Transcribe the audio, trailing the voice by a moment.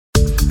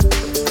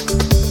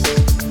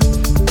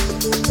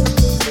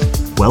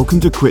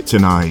Welcome to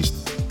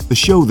Kryptonized, the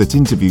show that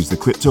interviews the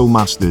crypto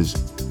masters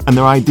and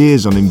their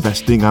ideas on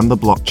investing and the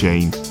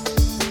blockchain.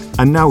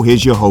 And now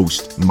here's your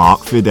host, Mark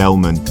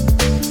Fidelman.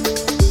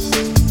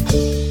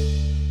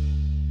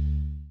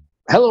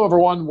 Hello,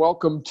 everyone.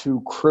 Welcome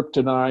to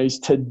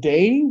Kryptonized.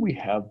 Today we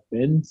have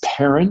Ben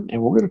Perrin,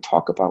 and we're going to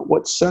talk about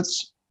what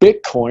sets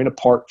Bitcoin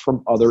apart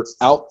from other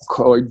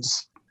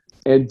altcoins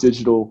and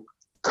digital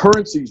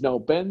currencies. Now,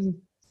 Ben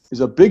is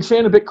a big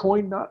fan of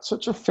Bitcoin, not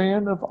such a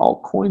fan of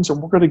altcoins,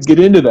 and we're going to get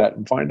into that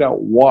and find out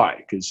why,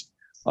 because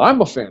I'm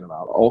a fan of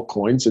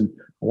altcoins, and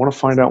I want to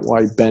find out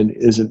why Ben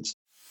isn't.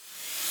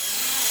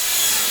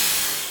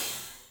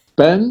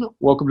 Ben,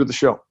 welcome to the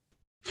show.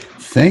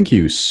 Thank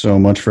you so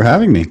much for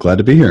having me. Glad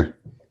to be here.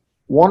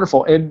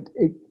 Wonderful. And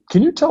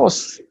can you tell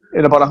us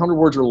in about 100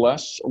 words or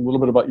less a little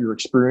bit about your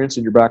experience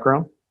and your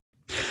background?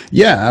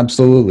 Yeah,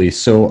 absolutely.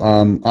 So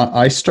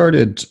I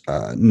started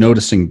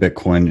noticing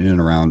Bitcoin in and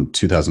around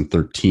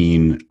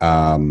 2013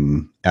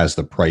 as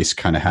the price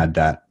kind of had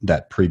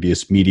that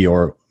previous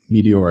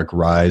meteoric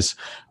rise.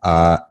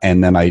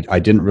 And then I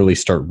didn't really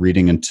start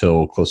reading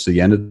until close to the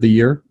end of the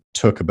year.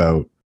 Took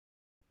about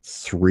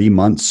 3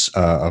 months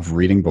of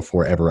reading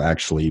before ever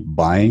actually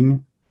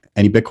buying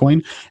any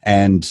Bitcoin,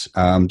 and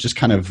just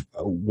kind of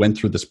went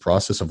through this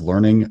process of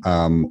learning.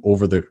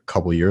 Over the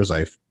couple of years,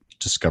 I've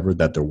discovered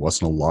that there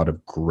wasn't a lot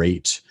of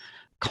great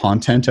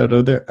content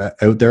out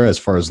there as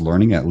far as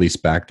learning, at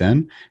least back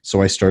then.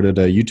 So I started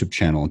a YouTube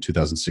channel in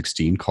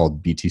 2016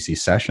 called BTC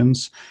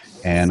Sessions,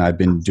 and I've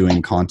been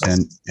doing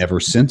content ever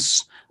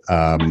since.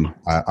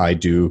 I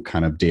do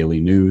kind of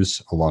daily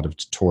news, a lot of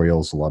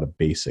tutorials, a lot of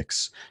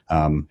basics,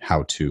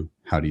 how to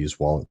use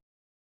wallets,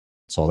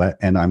 all that.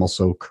 And I'm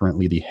also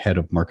currently the head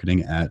of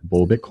marketing at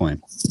Bull Bitcoin.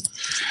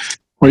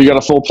 Well, you got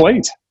a full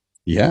plate.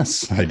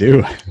 Yes, I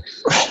do.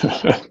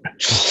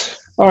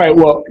 All right.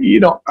 Well,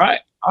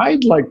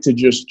 I'd like to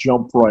just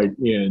jump right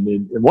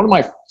in. And one of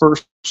my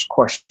first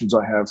questions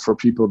I have for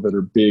people that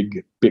are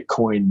big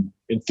Bitcoin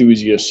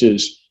enthusiasts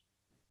is,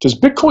 does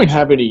Bitcoin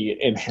have any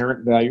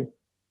inherent value?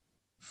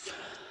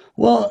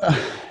 Well,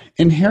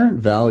 inherent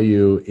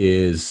value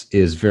is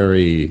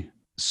very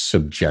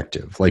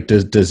subjective. Like,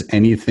 does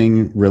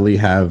anything really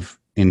have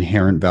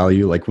inherent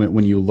value? Like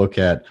when you look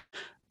at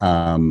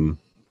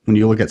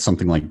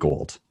something like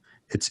gold,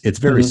 it's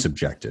very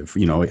subjective.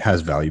 It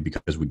has value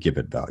because we give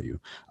it value.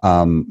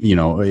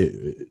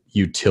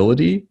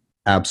 Utility,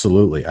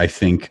 absolutely. I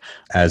think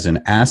as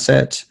an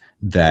asset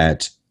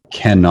that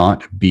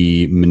cannot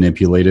be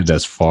manipulated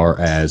as far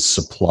as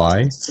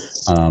supply,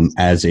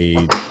 as a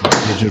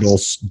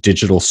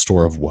digital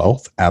store of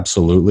wealth,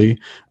 absolutely.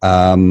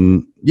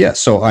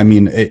 So I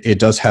mean, it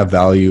does have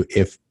value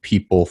if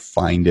people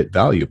find it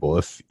valuable,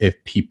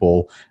 if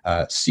people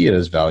see it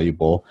as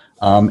valuable,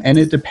 and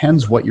it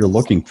depends what you're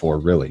looking for,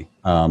 really.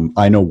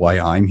 I know why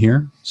I'm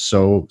here,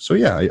 so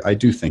yeah, I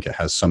do think it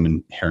has some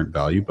inherent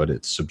value, but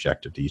it's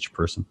subjective to each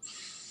person.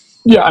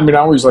 Yeah, I mean, I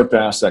always like to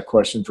ask that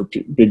question for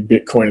big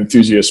Bitcoin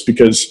enthusiasts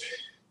because,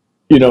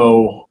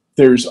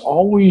 there's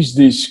always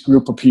this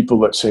group of people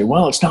that say,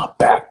 well, it's not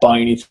backed by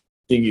anything.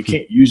 You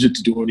can't use it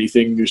to do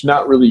anything. There's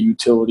not really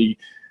utility.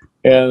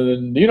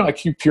 And, I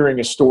keep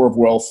hearing a store of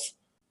wealth,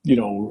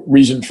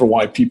 reason for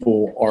why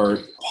people are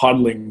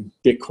hodling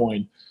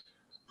Bitcoin.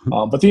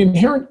 But the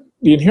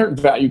inherent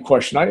value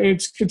question,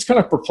 it's kind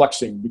of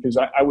perplexing because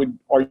I would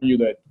argue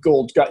that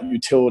gold's got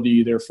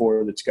utility,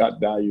 therefore it's got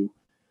value.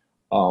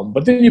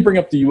 But then you bring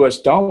up the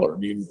US dollar. I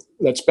mean,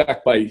 that's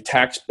backed by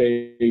tax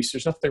base.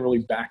 There's nothing really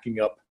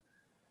backing up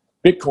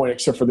Bitcoin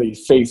except for the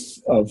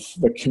faith of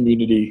the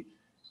community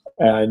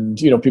and,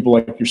 people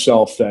like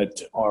yourself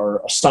that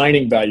are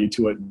assigning value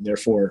to it, and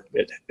therefore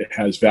it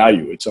has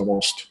value. It's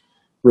almost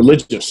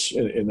religious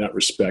in that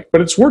respect,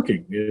 but it's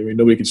working. I mean,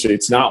 nobody can say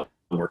it's not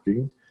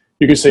working.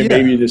 You can say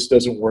maybe this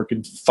doesn't work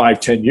in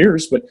 5-10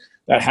 years, but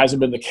that hasn't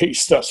been the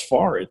case thus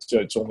far.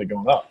 It's only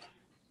gone up.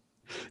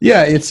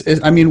 Yeah,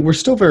 I mean, we're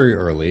still very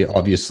early,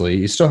 obviously.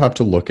 You still have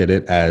to look at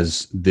it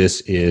as this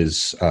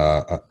is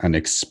an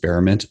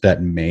experiment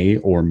that may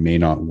or may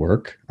not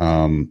work,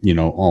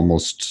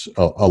 almost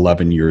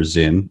 11 years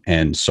in,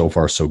 and so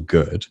far so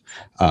good.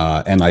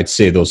 And I'd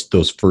say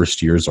those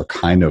first years are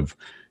kind of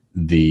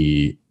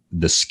the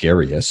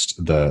scariest.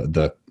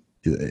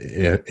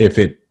 If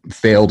it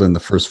failed in the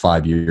first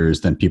 5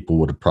 years, then people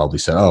would have probably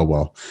said, oh,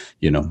 well,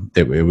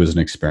 it was an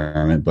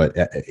experiment. But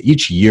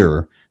each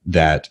year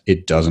that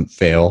it doesn't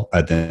fail,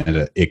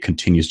 then it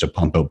continues to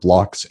pump out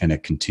blocks and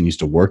it continues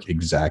to work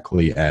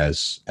exactly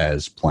as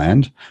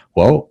planned.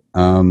 Well,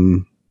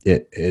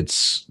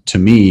 it's to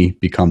me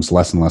becomes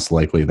less and less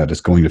likely that it's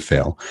going to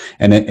fail.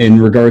 And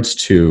in regards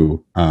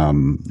to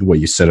what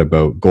you said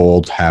about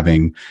gold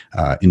having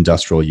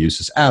industrial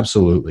uses,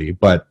 absolutely.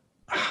 But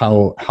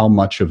how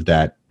much of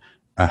that,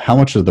 how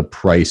much of the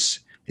price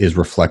is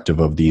reflective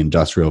of the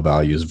industrial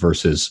values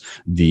versus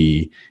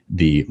the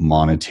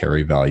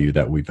monetary value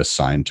that we've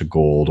assigned to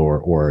gold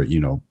or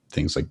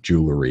things like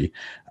jewelry,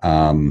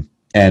 and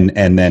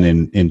then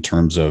in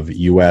terms of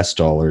US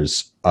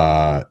dollars,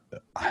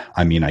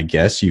 I mean, I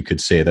guess you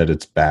could say that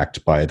it's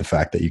backed by the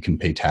fact that you can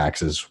pay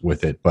taxes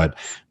with it, but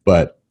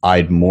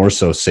I'd more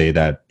so say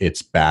that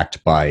it's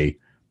backed by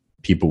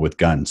people with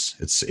guns.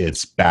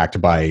 It's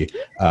backed by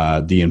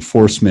the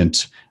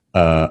enforcement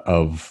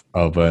of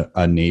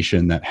a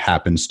nation that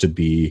happens to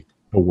be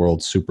a world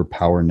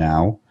superpower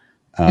now.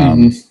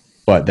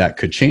 But that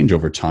could change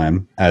over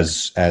time,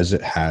 as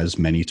it has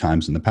many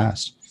times in the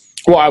past.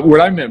 Well, what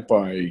I meant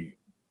by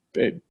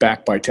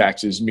backed by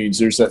taxes means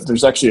there's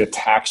actually a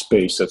tax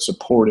base that's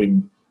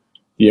supporting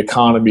the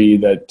economy,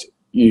 that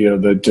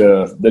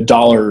the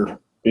dollar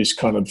is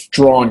kind of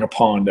drawing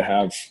upon to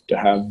have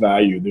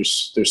value.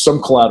 There's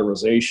some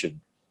collateralization,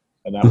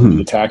 and that would be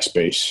the tax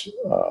base.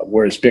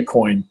 Whereas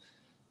Bitcoin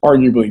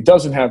arguably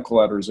doesn't have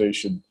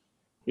collateralization.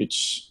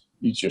 It's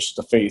just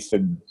the faith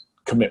and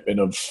commitment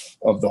of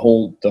the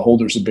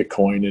holders of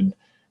Bitcoin and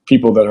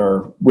people that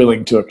are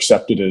willing to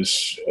accept it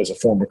as a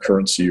form of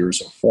currency or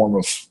as a form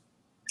of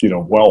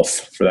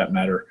wealth, for that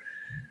matter.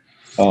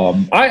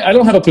 I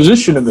don't have a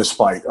position in this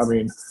fight. I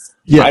mean,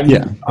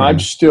 I'm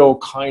still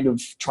kind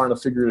of trying to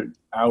figure it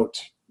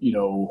out,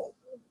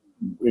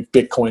 if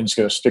Bitcoin's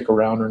going to stick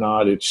around or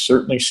not. It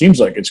certainly seems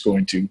like it's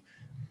going to.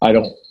 I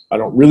don't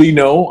really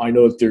know. I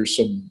know that there's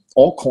some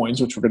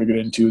altcoins, which we're going to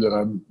get into, that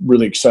I'm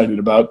really excited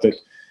about, that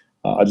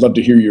I'd love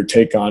to hear your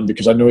take on,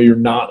 because I know you're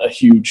not a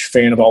huge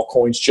fan of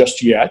altcoins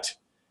just yet.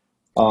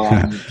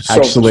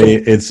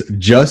 It's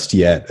just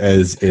yet,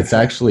 as it's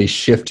actually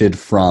shifted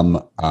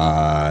from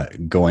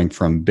going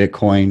from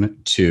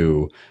Bitcoin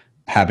to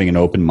having an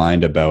open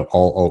mind about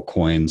all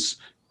altcoins,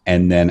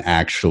 and then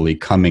actually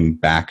coming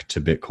back to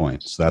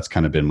Bitcoin. So that's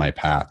kind of been my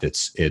path.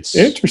 It's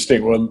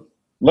interesting. Well,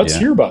 let's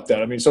hear about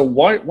that. I mean, so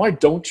why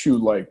don't you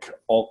like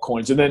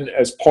altcoins? And then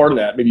as part of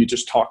that, maybe you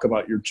just talk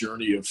about your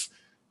journey of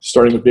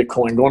starting with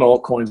Bitcoin, going to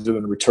altcoins, and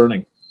then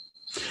returning.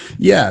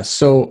 Yeah.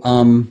 So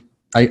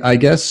I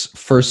guess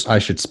first I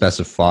should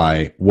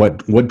specify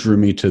what drew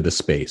me to the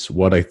space,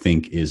 what I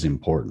think is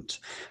important.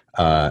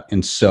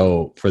 And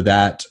so for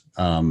that,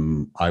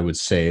 I would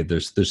say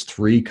there's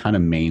three kind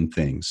of main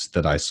things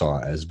that I saw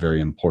as very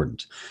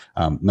important.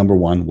 Number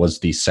one was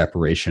the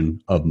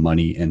separation of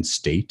money and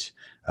state.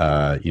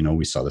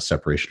 We saw the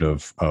separation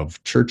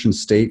of church and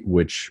state,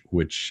 which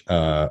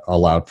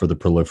allowed for the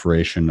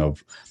proliferation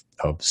of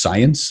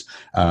science.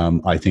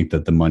 I think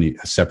that the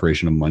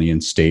separation of money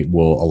and state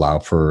will allow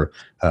for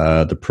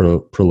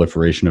the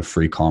proliferation of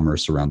free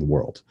commerce around the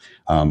world.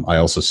 I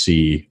also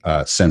see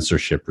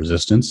censorship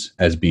resistance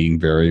as being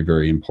very,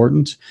 very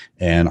important.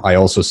 And I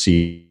also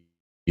see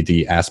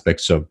the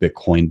aspects of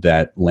Bitcoin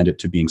that lend it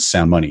to being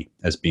sound money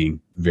as being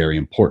very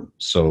important.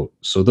 So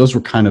those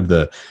were kind of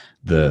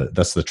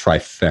that's the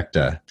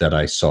trifecta that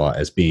I saw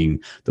as being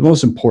the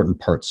most important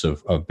parts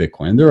of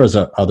Bitcoin. There was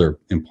other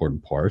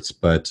important parts,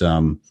 but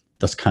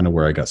that's kind of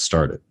where I got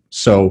started.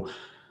 So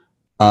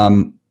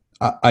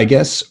I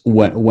guess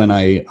when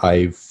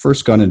I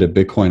first got into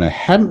Bitcoin, I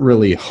hadn't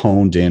really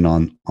honed in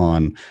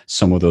on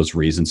some of those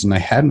reasons, and I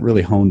hadn't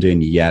really honed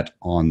in yet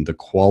on the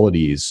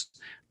qualities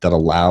that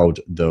allowed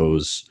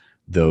those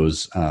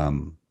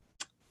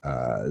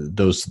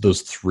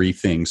three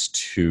things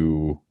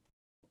to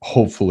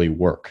hopefully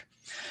work.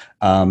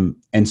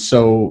 And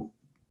so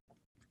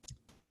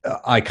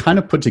I kind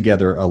of put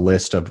together a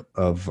list of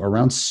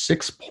around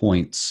 6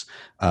 points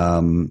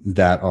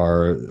that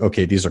are,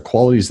 okay, these are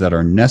qualities that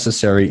are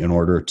necessary in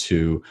order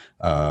to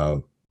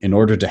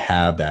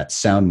have that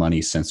sound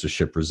money,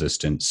 censorship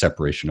resistant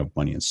separation of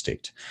money and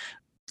state.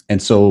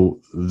 And so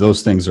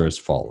those things are as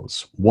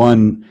follows.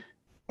 One,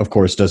 of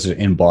course, does it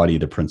embody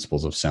the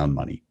principles of sound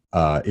money?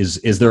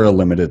 Is there a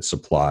limited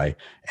supply,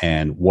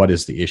 and what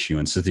is the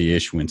issuance? Is the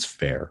issuance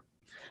fair?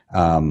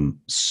 A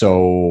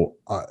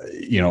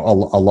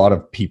lot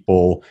of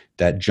people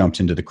that jumped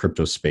into the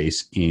crypto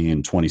space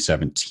in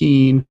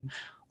 2017,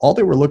 all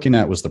they were looking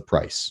at was the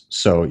price.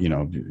 So,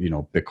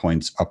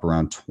 Bitcoin's up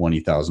around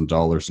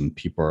 $20,000, and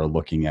people are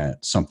looking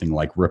at something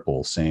like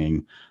Ripple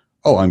saying,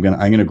 "Oh, I'm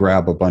gonna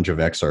grab a bunch of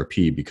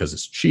XRP because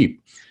it's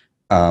cheap,"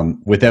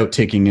 without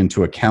taking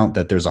into account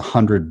that there's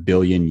 100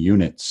 billion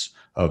units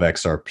of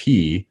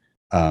XRP,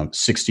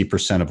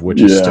 60% of which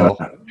is still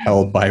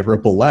held by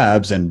Ripple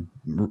Labs and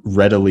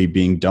readily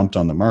being dumped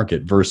on the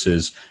market,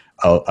 versus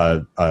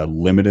a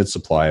limited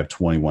supply of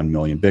 21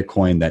 million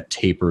Bitcoin that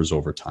tapers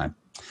over time.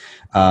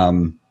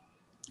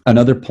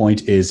 Another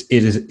point is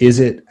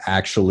it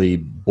actually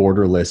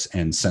borderless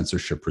and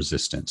censorship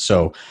resistant?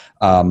 So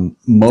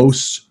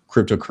most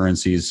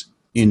cryptocurrencies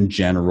in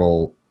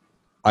general,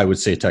 I would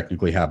say,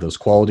 technically have those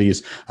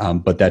qualities,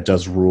 but that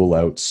does rule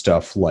out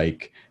stuff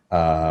like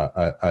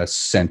a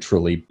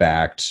centrally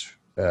backed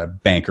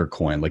banker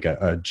coin, like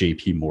a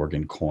JP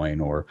Morgan coin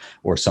or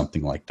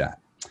something like that.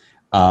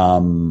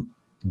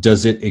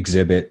 Does it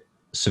exhibit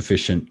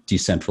sufficient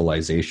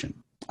decentralization?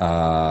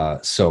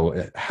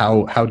 So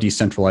how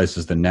decentralized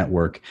is the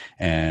network,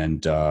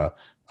 and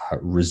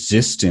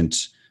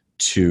resistant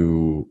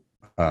to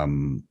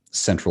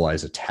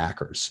centralized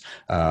attackers?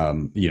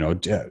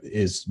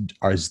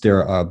 Is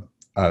there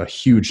a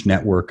huge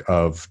network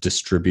of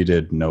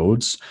distributed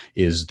nodes?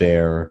 Is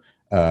there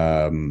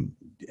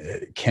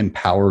can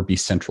power be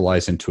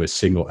centralized into a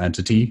single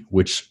entity?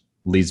 Which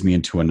leads me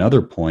into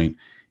another point.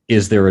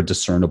 Is there a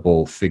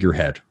discernible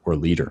figurehead or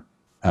leader?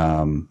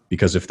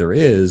 Because if there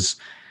is,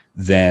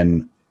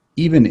 then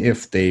even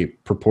if they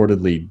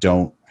purportedly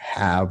don't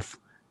have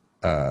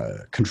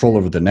control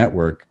over the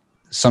network,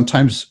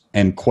 sometimes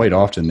and quite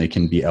often they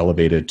can be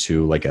elevated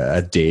to like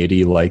a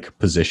deity-like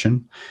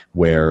position,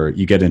 where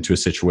you get into a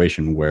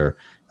situation where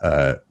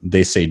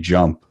they say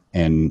jump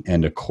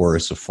and a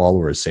chorus of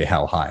followers say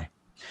how high.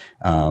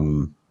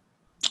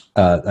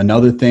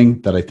 Another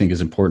thing that I think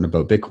is important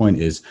about Bitcoin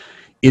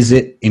is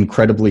it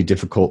incredibly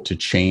difficult to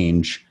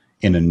change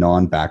in a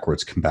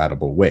non-backwards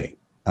compatible way?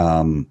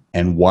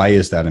 And why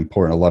is that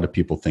important? A lot of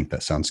people think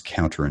that sounds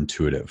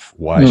counterintuitive.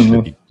 Why should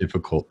it be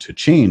difficult to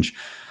change?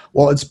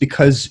 Well, it's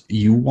because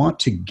you want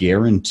to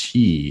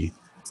guarantee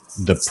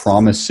the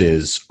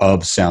promises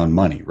of sound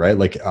money, right?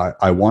 Like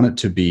I want it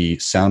to be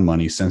sound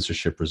money,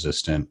 censorship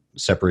resistant,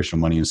 separation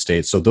of money and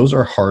state. So those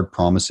are hard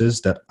promises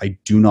that I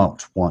do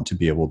not want to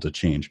be able to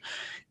change.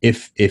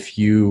 If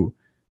you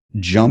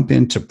jump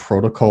into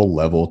protocol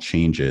level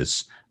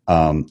changes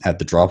at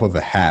the drop of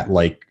a hat,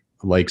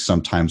 like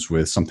sometimes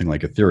with something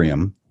like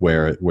Ethereum,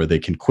 where they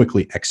can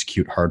quickly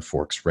execute hard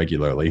forks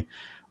regularly,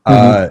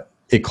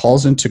 it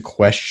calls into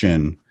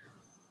question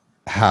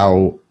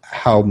how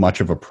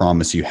much of a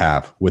promise you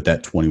have with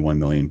that 21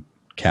 million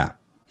cap.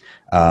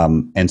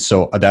 And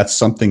so that's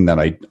something that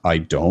I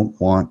don't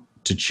want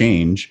to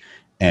change.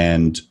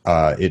 And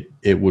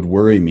it would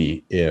worry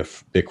me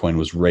if Bitcoin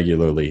was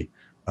regularly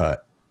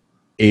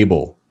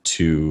able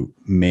to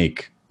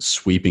make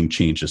sweeping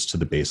changes to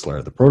the base layer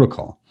of the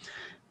protocol.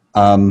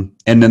 And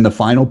then the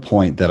final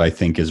point that I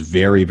think is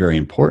very, very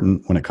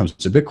important when it comes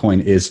to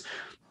Bitcoin is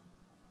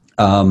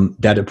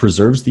that it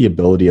preserves the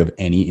ability of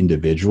any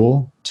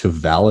individual to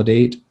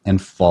validate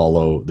and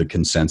follow the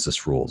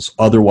consensus rules,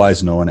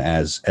 otherwise known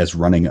as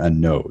running a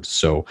node.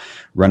 So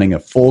running a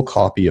full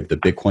copy of the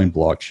Bitcoin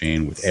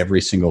blockchain with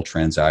every single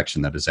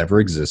transaction that has ever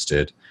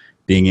existed,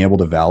 being able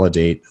to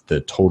validate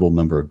the total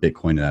number of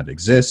Bitcoin that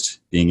exists,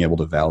 being able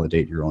to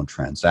validate your own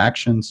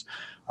transactions.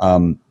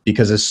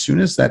 Because as soon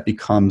as that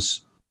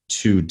becomes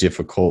too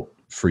difficult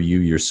for you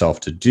yourself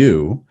to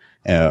do,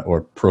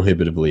 or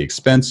prohibitively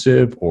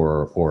expensive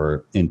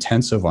or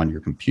intensive on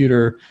your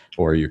computer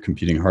or your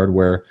computing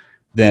hardware,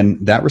 then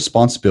that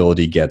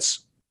responsibility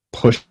gets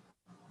pushed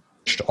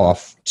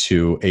off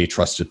to a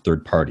trusted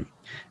third party.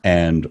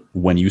 And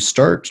when you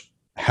start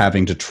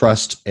having to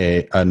trust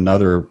a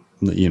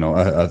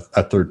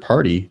third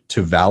party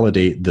to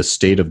validate the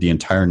state of the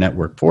entire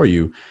network for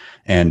you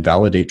and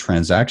validate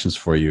transactions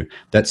for you,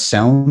 that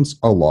sounds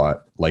a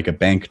lot like a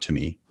bank to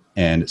me,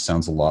 and it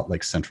sounds a lot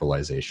like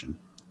centralization.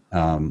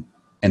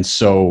 And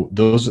so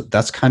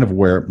that's kind of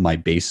where my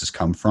bases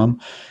come from.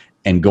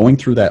 And going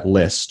through that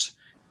list,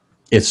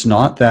 it's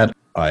not that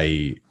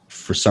I,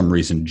 for some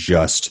reason,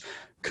 just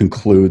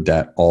conclude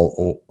that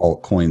all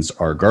altcoins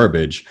are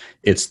garbage.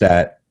 It's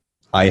that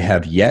I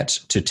have yet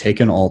to take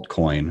an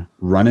altcoin,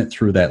 run it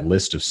through that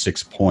list of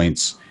 6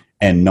 points,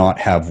 and not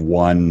have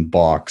one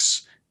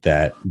box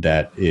that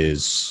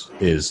is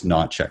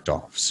not checked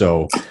off.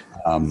 So,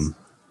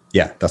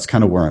 yeah, that's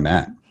kind of where I'm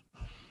at.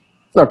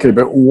 Okay,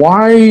 but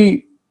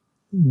why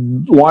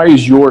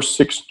is your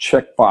 6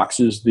 check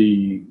boxes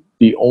the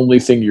only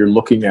thing you're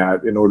looking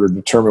at in order to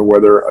determine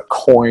whether a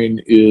coin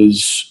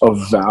is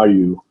of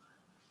value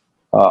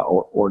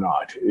or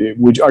not?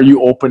 Are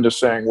you open to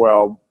saying,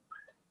 well,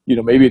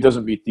 maybe it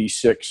doesn't meet these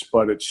 6,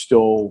 but it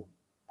still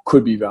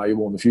could be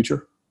valuable in the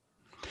future?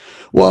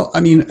 Well, I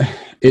mean,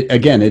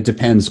 it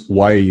depends.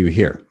 Why are you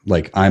here?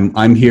 Like,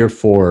 I'm here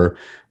for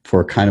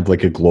kind of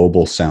like a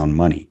global sound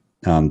money.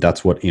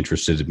 That's what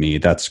interested me.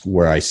 That's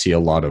where I see a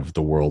lot of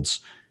the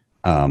world's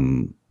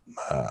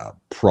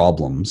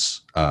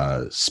problems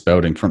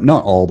spouting from,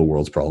 not all the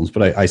world's problems,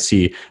 but I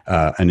see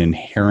an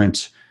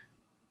inherent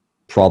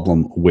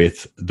problem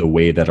with the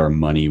way that our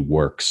money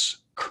works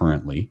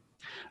currently.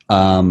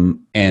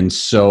 And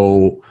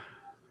so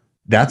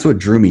that's what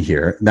drew me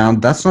here. Now,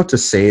 that's not to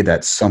say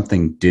that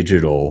something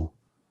digital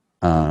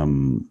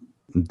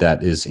that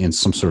is in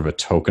some sort of a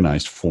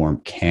tokenized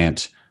form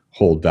can't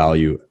hold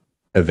value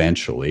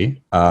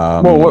eventually.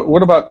 Well,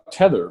 what about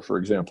Tether, for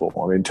example?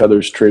 I mean,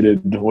 Tether's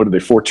traded, what are they,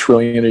 $4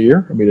 trillion a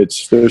year? I mean,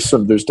 there's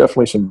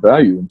definitely some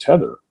value in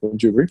Tether.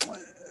 Wouldn't you agree?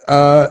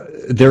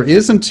 There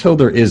is until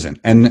there isn't.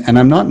 And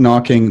I'm not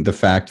knocking the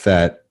fact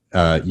that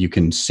you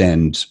can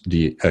send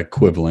the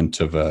equivalent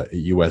of a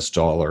US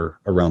dollar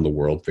around the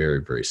world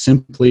very, very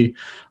simply.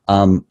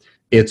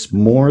 It's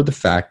more the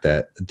fact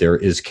that there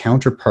is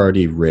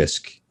counterparty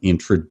risk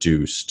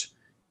introduced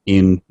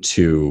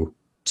into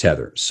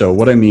Tether. So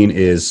what I mean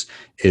is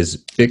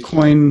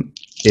Bitcoin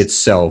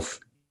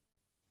itself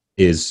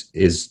is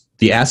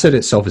the asset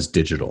itself is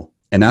digital.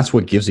 And that's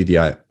what gives you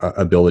the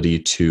ability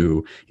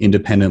to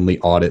independently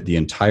audit the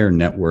entire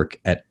network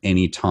at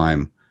any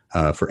time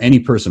for any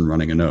person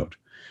running a node.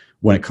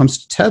 When it comes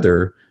to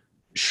Tether,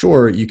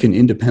 sure, you can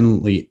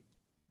independently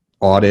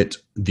audit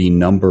the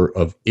number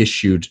of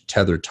issued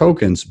Tether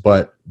tokens,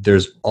 but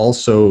there's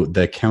also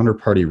the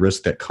counterparty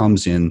risk that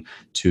comes in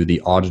to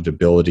the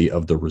auditability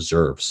of the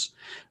reserves.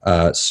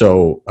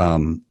 So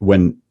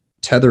when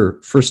Tether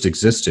first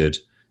existed,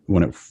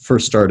 when it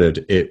first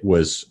started, it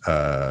was,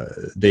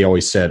 they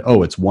always said,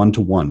 oh, it's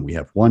 1-to-1. We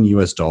have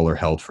 $1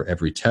 held for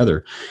every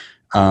Tether.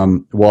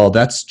 Well,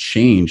 that's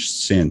changed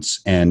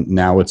since, and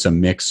now it's a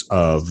mix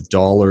of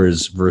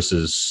dollars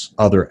versus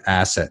other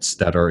assets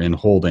that are in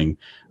holding.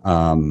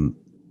 And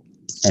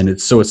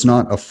it's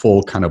not a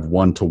full kind of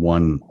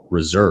 1-to-1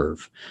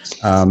 reserve.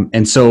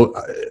 And so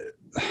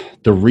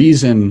the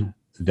reason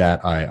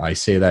that I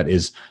say that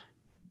is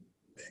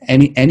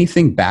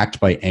anything backed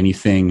by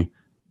anything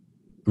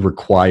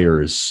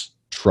requires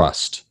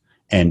trust,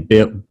 and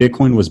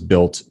Bitcoin was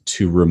built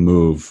to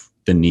remove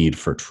the need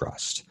for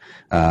trust.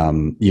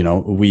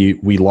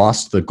 We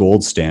lost the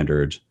gold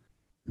standard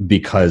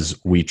because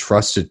we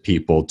trusted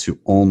people to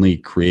only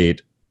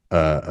create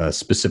a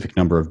specific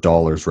number of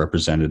dollars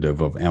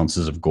representative of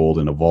ounces of gold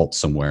in a vault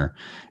somewhere.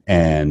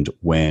 And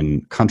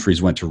when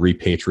countries went to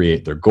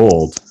repatriate their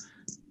gold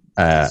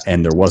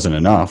and there wasn't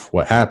enough,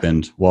 what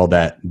happened? Well,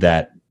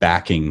 that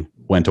backing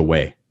went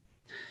away.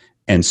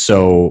 And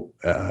so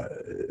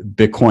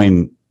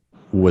Bitcoin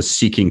was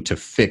seeking to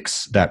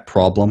fix that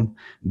problem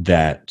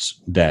that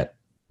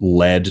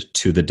led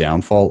to the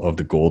downfall of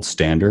the gold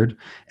standard.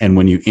 And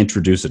when you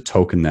introduce a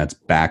token that's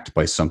backed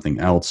by something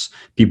else,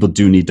 people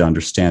do need to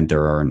understand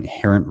there are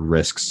inherent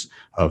risks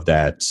of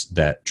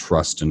that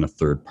trust in a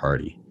third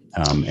party.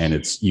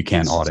 And you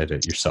can't audit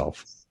it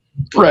yourself.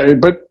 Right.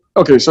 But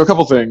okay, so a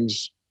couple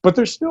things, but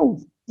there's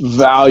still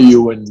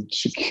value in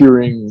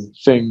securing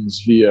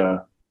things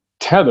via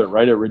Tether,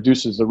 right? It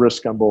reduces the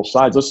risk on both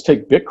sides. Let's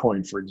take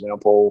Bitcoin, for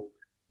example.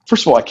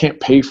 First of all, I can't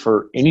pay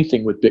for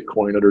anything with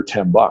Bitcoin under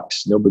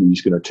 $10.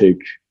 Nobody's going to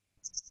take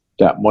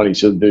that money.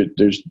 So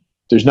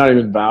there's not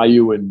even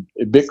value in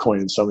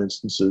Bitcoin in some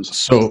instances.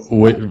 So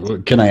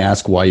can I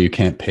ask why you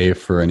can't pay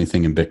for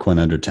anything in Bitcoin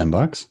under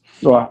 $10?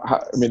 Well,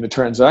 I mean, the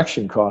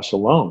transaction costs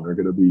alone are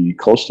going to be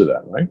close to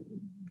that, right?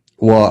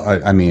 Well,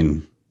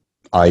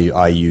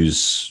 I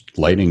use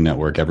Lightning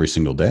Network every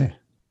single day.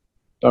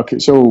 Okay,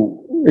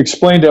 so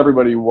explain to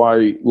everybody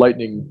why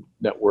Lightning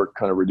Network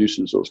kind of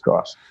reduces those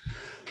costs.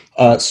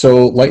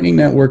 So Lightning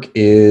Network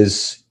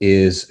is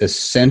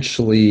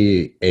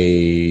essentially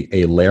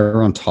a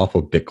layer on top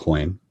of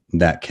Bitcoin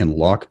that can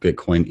lock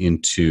Bitcoin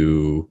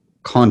into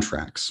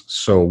contracts.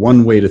 So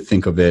one way to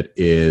think of it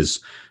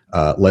is,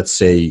 let's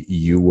say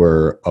you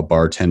were a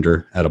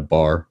bartender at a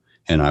bar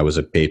and I was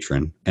a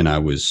patron and I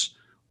was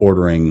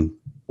ordering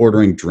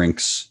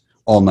drinks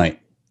all night.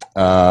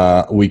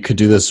 We could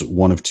do this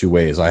one of two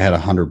ways. I had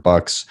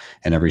 $100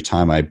 and every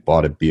time I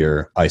bought a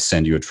beer, I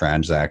send you a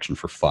transaction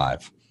for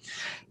 $5.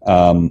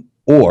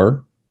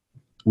 Or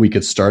we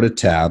could start a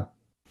tab.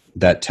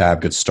 That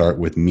tab could start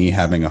with me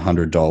having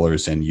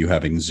 $100 and you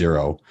having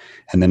 $0.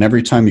 And then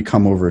every time you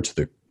come over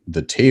to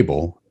the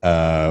table,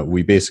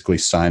 we basically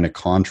sign a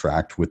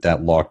contract with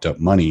that locked up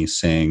money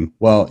saying,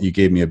 well, you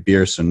gave me a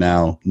beer, so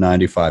now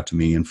 95 to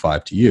me and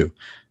 5 to you.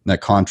 And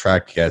that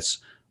contract gets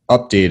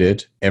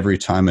updated every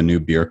time a new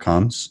beer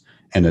comes.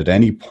 And at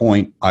any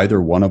point, either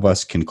one of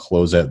us can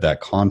close out that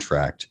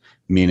contract,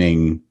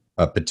 meaning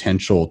a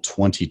potential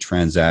 20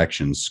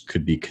 transactions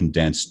could be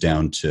condensed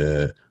down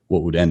to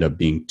what would end up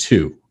being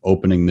 2,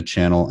 opening the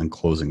channel and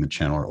closing the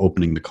channel, or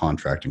opening the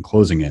contract and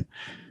closing it.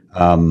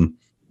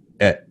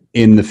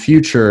 In the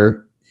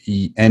future,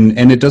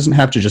 and it doesn't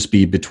have to just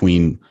be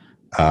between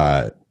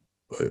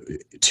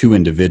 2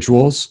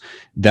 individuals.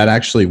 That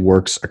actually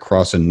works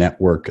across a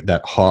network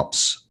that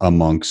hops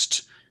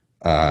amongst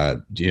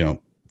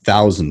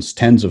thousands,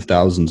 tens of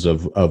thousands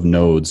of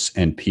nodes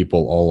and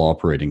people all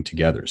operating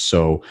together.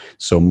 So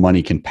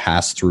money can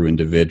pass through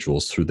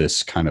individuals through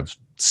this kind of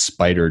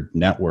spidered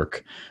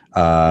network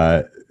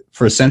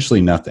for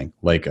essentially nothing.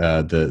 Like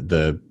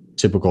the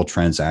typical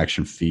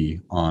transaction fee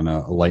on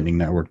a Lightning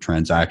Network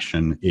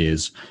transaction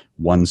is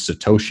 1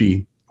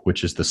 Satoshi,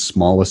 which is the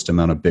smallest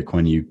amount of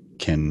Bitcoin you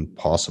can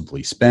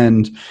possibly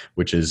spend,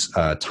 which is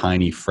a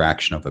tiny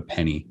fraction of a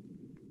penny.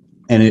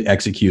 And it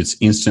executes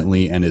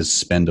instantly and is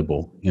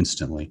spendable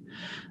instantly.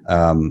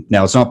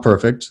 Now, it's not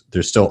perfect.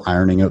 They're still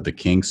ironing out the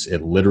kinks.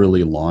 It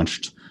literally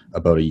launched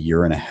about a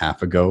year and a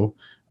half ago.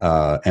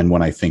 And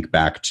when I think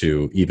back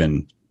to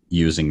even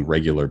using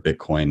regular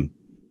Bitcoin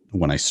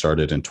when I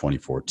started in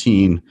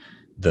 2014,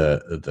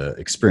 the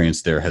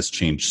experience there has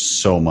changed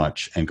so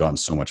much and gotten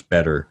so much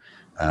better.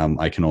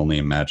 I can only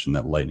imagine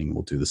that Lightning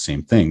will do the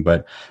same thing.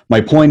 But my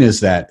point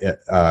is that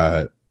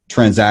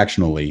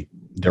transactionally,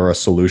 there are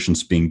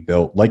solutions being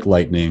built like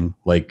Lightning,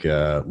 like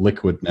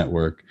Liquid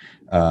Network,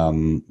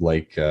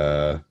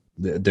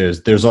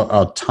 there's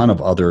a ton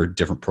of other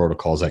different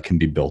protocols that can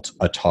be built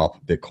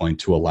atop Bitcoin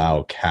to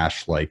allow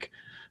cash-like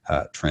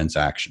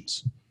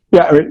transactions.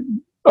 Yeah, I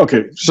mean,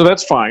 okay, so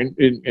that's fine,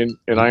 and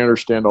I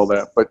understand all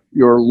that. But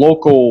your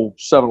local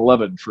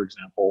 7-Eleven, for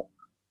example,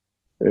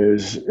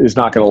 is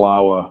not going to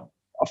allow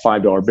a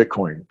 $5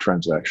 Bitcoin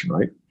transaction,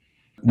 right?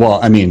 Well,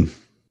 I mean,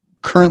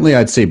 currently,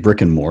 I'd say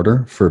brick and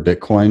mortar for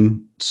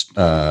Bitcoin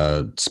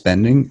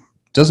spending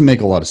doesn't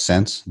make a lot of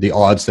sense. The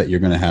odds that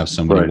you're going to have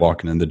somebody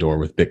walking in the door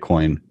with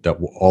Bitcoin that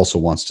also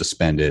wants to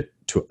spend it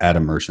at a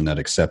merchant that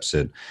accepts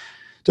it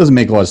doesn't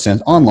make a lot of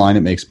sense. Online,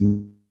 it makes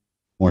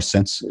more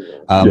sense.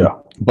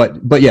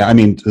 But yeah, I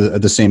mean,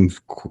 the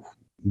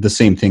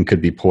same thing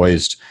could be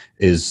poised.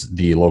 Is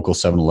the local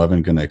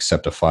 7-Eleven going to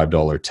accept a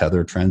 $5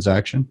 Tether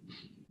transaction?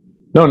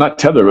 No, not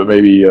Tether, but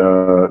maybe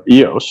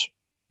EOS.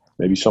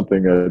 Maybe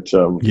something that's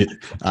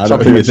I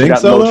don't think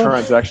so. Low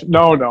transaction.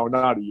 No,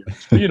 not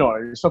EOS.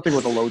 But, something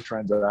with a low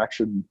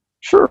transaction.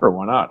 Sure,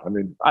 why not? I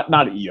mean,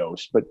 not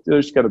EOS, but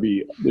there's got to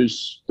be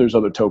there's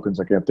other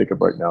tokens I can't think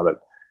of right now that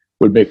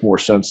would make more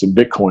sense than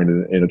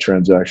Bitcoin in a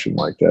transaction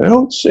like that.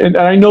 And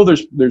I know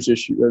there's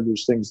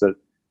things that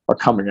are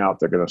coming out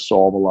that are going to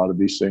solve a lot of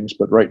these things,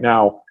 but right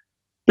now,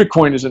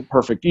 Bitcoin isn't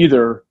perfect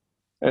either,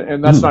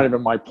 and that's not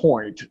even my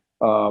point.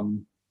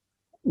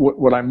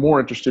 What I'm more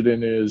interested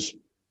in is,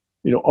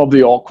 of the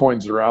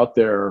altcoins that are out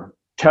there,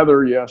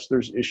 Tether, yes,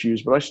 there's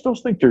issues, but I still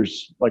think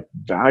there's like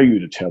value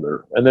to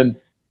Tether. And then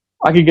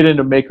I could get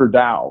into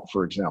MakerDAO,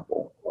 for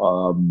example.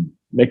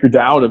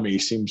 MakerDAO to me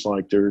seems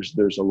like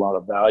there's a lot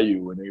of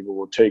value and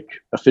able to take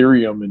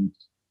Ethereum and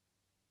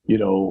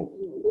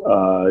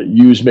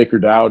use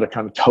MakerDAO to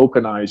kind of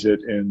tokenize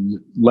it and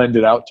lend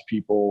it out to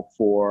people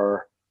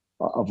for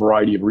a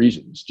variety of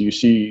reasons. Do you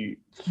see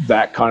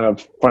that kind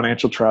of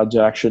financial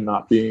transaction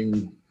not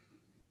being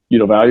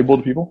valuable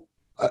to people?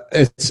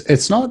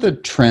 It's not the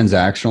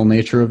transactional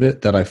nature of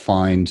it that I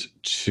find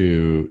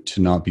to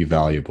not be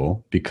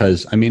valuable,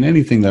 because I mean,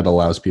 anything that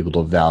allows people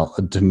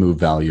to move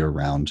value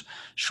around,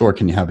 sure,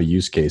 can you have a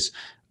use case,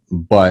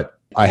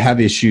 but I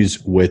have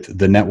issues with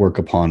the network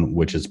upon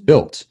which it's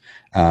built,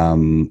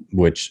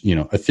 which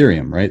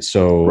Ethereum, right?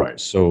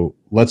 So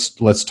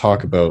let's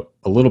talk about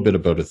a little bit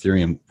about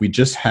Ethereum. We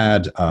just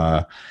had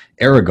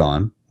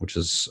Aragon, which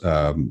is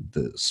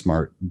the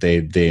smart.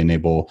 They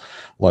enable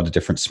a lot of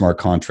different smart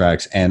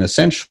contracts, and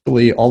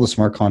essentially all the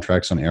smart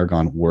contracts on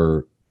Aragon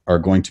are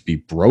going to be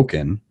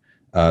broken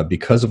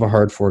because of a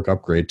hard fork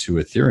upgrade to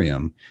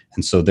Ethereum,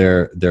 and so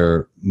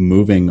they're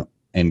moving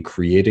and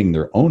creating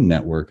their own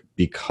network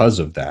because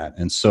of that.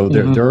 And so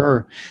there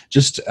are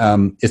just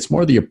it's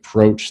more the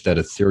approach that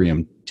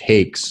Ethereum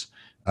takes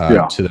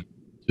to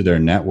their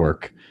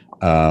network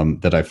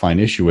that I find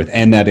issue with,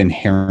 and that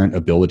inherent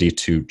ability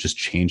to just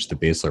change the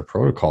base layer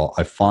protocol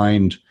I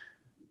find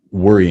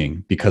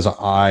worrying, because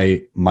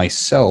I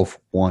myself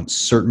want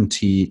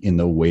certainty in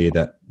the way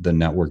that the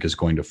network is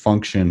going to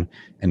function,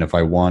 and if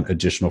I want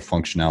additional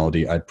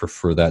functionality, I'd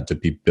prefer that to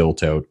be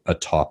built out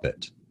atop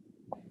it.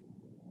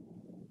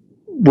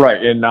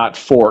 Right, and not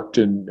forked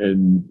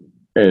and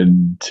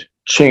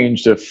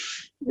changed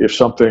if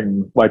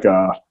something like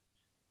the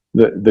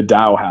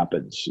DAO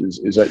happens.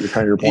 Is that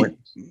your point?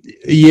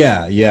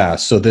 Yeah.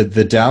 So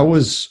the DAO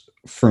was,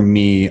 for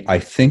me, I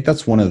think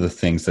that's one of the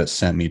things that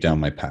sent me down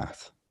my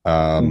path.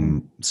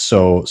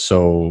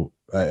 So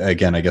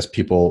again, I guess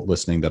people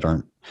listening that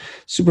aren't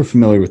super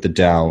familiar with the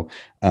DAO,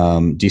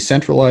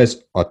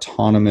 decentralized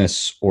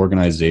autonomous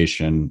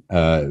organization.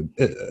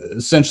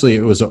 Essentially,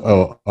 it was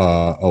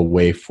a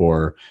way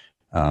for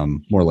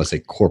more or less a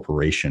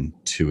corporation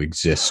to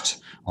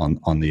exist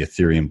on the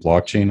Ethereum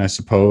blockchain, I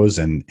suppose,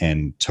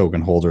 and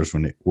token holders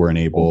were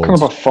enabled.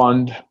 Kind of a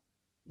fund.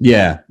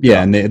 Yeah,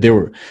 and they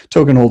were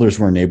token holders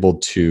were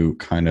enabled to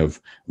kind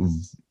of,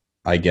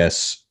 I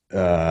guess,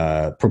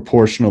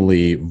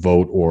 proportionally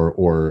vote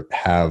or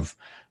have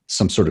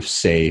some sort of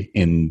say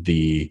in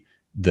the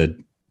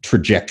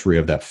trajectory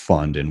of that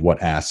fund and what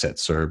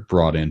assets are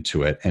brought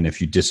into it. And if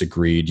you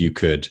disagreed, you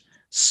could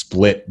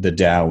split the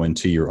DAO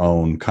into your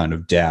own kind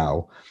of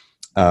DAO.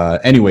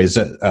 Anyways,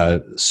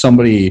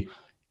 somebody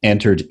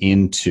entered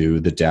into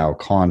the DAO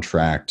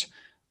contract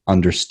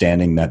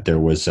understanding that there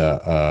was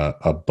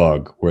a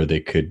bug where they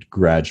could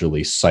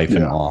gradually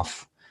siphon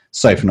off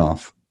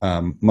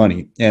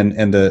money.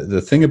 And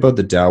the thing about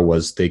the DAO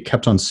was they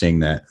kept on saying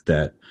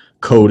that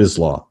code is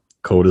law.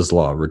 Code is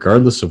law,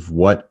 regardless of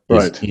what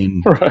is in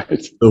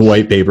the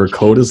white paper.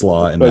 Code is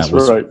law, and that's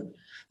right.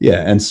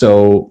 Yeah, and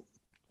so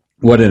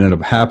what ended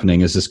up happening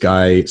is this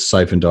guy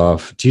siphoned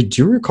off. Do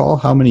you recall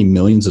how many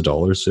millions of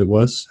dollars it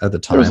was at the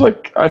time? It was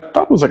I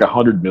thought it was like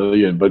 100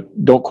 million,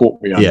 but don't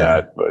quote me on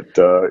that. But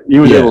he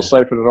was able to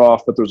siphon it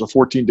off, but there was a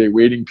 14-day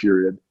waiting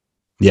period.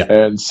 Yeah,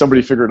 and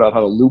somebody figured out how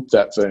to loop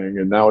that thing,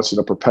 and now it's in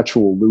a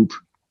perpetual loop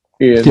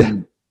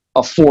in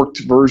a forked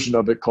version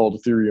of it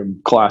called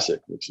Ethereum Classic,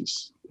 which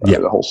is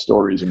the whole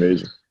story is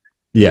amazing.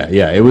 Yeah.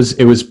 It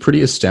was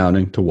pretty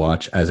astounding to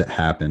watch as it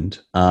happened.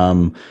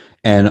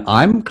 And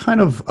I'm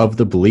kind of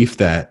the belief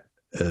that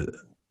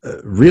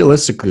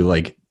realistically,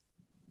 like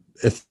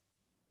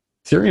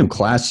Ethereum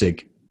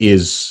Classic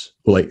is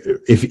like,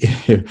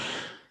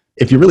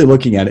 if you're really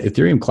looking at it,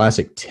 Ethereum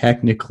Classic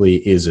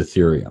technically is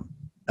Ethereum.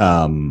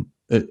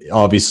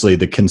 Obviously,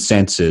 the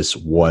consensus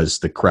was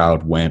the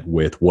crowd went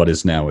with what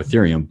is now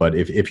Ethereum. But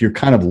if you're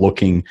kind of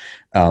looking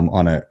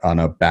on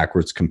a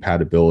backwards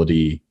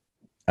compatibility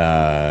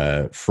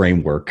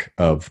framework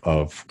of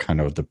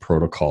kind of the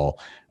protocol,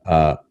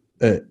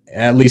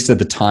 at least at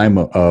the time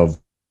of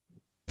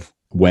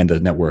when the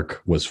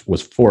network was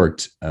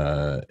forked,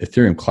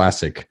 Ethereum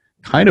Classic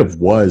kind of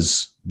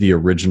was the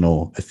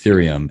original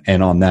Ethereum,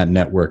 and on that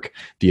network,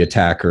 the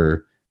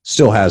attacker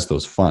still has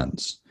those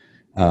funds.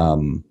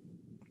 So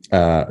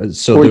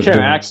he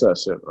can't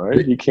access it,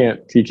 right? He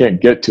can't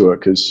get to it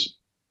because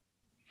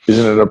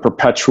isn't it a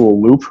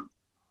perpetual loop?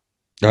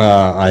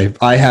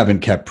 I haven't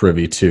kept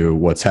privy to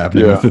what's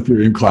happening with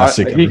Ethereum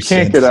Classic. He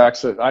can't get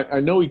access. I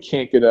know he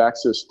can't get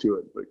access to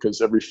it because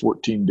every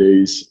 14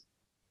 days,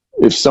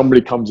 if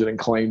somebody comes in and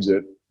claims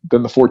it,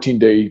 then the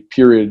 14-day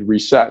period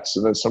resets,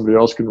 and then somebody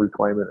else can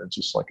reclaim it. It's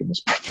just like in this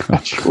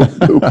perpetual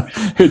loop.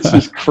 It's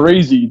just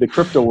crazy. The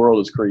crypto world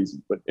is crazy.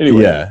 But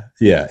anyway.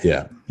 Yeah.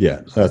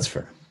 That's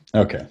fair.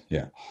 Okay.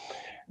 Yeah.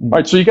 All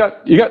right. So you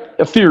got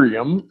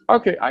Ethereum.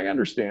 Okay, I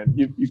understand.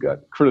 You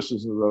got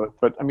criticisms of it,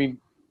 but I mean,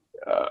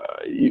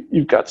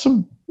 you've got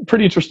some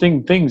pretty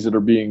interesting things that are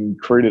being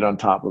created on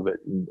top of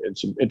it, and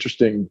some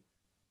interesting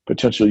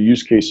potential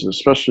use cases,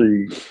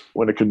 especially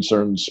when it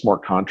concerns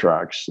smart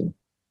contracts. And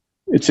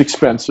it's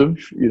expensive,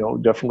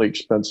 definitely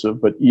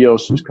expensive, but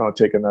EOS has kind of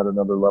taken that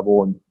another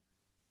level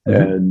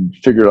and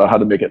figured out how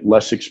to make it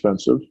less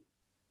expensive.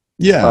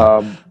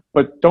 Yeah.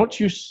 But don't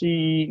you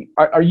see,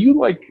 are you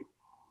like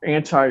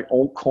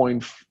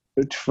anti-altcoin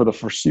for the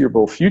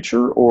foreseeable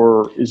future,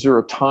 or is there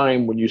a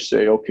time when you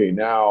say, okay,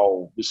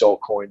 now this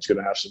altcoin is going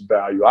to have some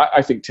value?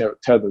 I think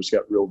Tether's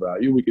got real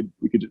value. We could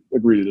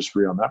agree to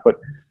disagree on that, but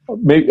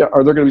maybe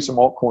are there going to be some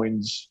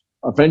altcoins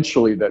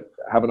eventually that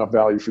have enough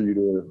value for you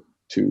to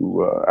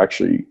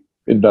actually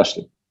invest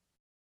in?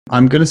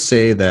 I'm going to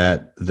say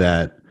that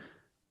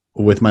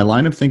with my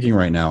line of thinking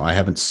right now, I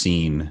haven't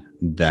seen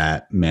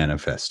that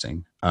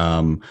manifesting.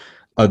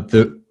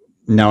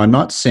 Now, I'm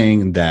not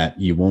saying that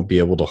you won't be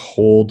able to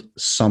hold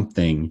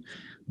something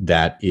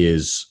that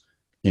is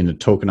in a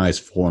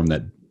tokenized form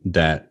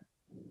that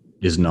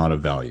is not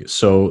of value.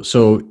 So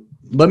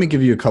let me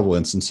give you a couple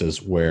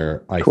instances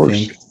where I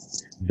think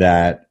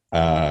that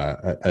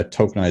a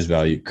tokenized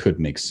value could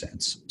make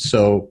sense.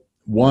 So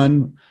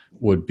one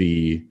would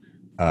be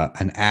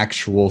an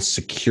actual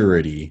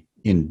security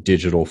in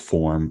digital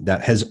form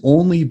that has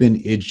only been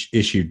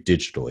issued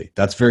digitally.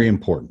 That's very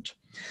important.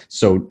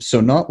 So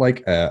not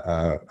like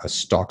a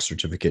stock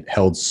certificate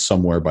held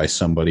somewhere by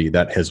somebody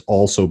that has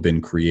also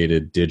been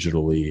created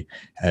digitally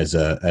as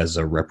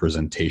a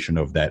representation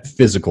of that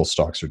physical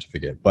stock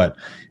certificate. But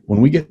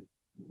when we get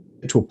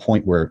to a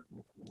point where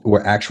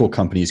actual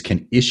companies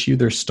can issue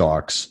their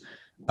stocks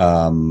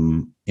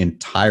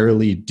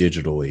entirely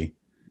digitally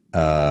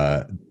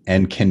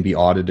and can be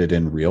audited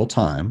in real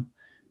time,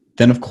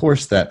 then of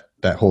course that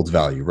holds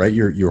value, right?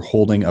 You're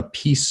holding a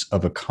piece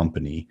of a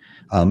company,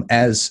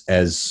 as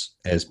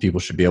people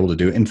should be able to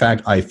do. In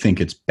fact, I think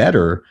it's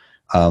better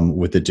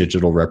with the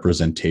digital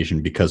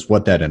representation, because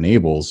what that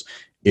enables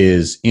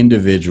is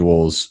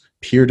individuals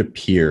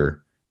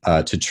peer-to-peer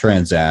to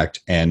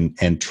transact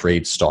and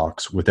trade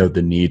stocks without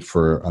the need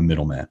for a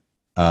middleman.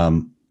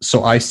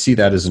 So I see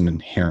that as an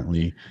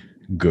inherently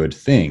good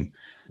thing.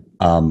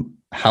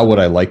 How would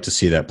I like to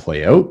see that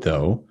play out,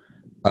 though?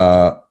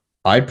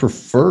 I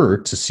prefer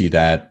to see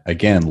that,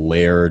 again,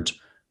 layered,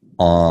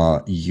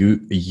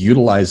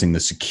 utilizing the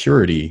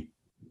security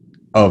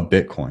of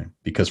Bitcoin,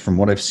 because from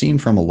what I've seen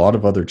from a lot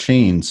of other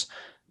chains,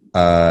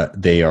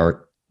 they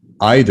are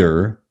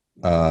either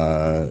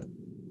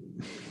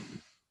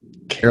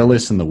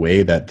careless in the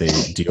way that they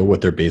deal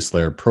with their base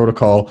layer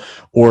protocol,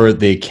 or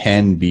they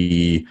can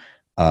be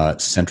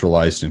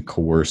centralized and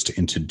coerced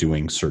into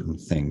doing certain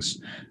things.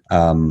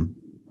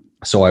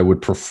 So I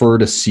would prefer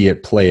to see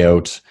it play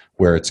out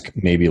where it's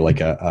maybe like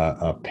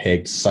a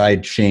pegged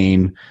side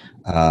chain,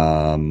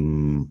 a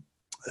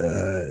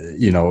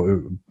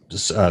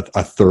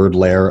third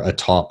layer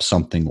atop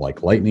something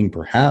like Lightning,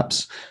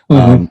 perhaps.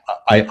 Mm-hmm.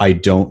 I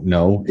don't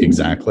know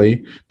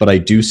exactly, but I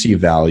do see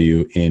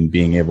value in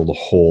being able to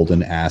hold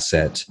an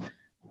asset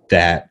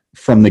that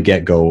from the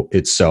get-go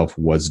itself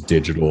was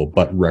digital,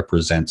 but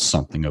represents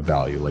something of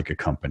value, like a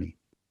company.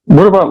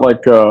 What about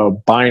like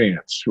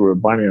Binance, who are a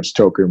Binance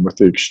token with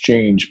the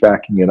exchange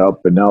backing it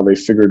up, and now they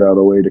figured out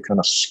a way to kind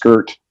of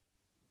skirt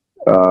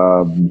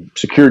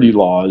security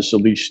laws, at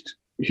least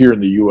here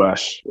in the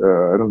U.S.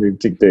 I don't even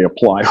think they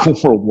apply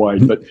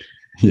worldwide, but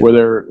where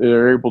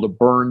they're able to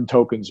burn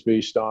tokens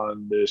based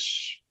on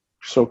this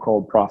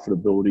so-called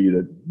profitability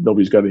that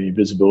nobody's got any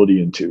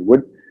visibility into.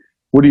 What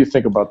do you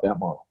think about that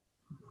model?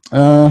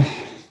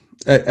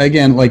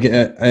 Again, like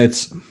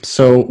it's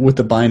so with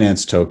the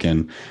Binance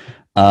token.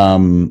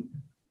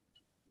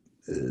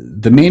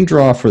 The main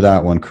draw for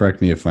that one,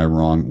 correct me if I'm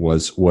wrong,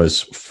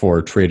 was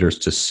for traders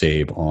to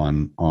save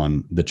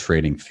on the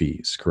trading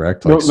fees,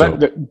 correct? Like,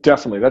 no,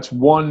 definitely. That's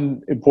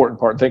one important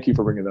part. Thank you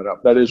for bringing that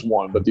up. That is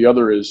one, but the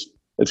other is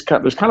there's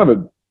kind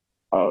of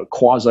a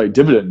quasi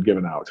dividend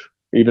given out,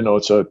 even though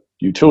it's a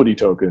utility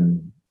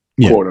token,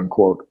 quote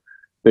unquote.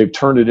 They've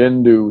turned it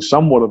into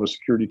somewhat of a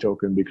security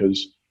token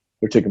because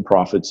they're taking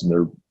profits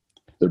and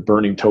they're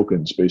burning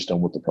tokens based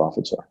on what the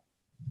profits are.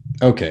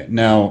 Okay.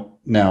 Now,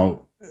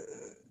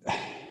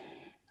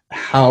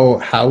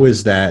 how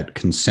is that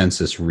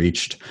consensus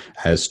reached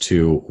as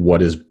to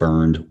what is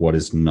burned, what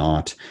is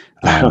not?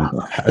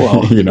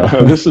 Well, You know.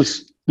 this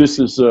is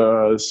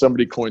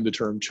somebody coined the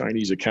term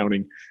Chinese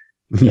accounting,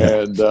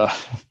 Yeah. and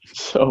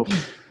so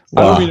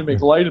I don't mean to Wow.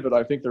 make light of it.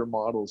 I think their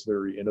model is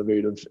very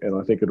innovative, and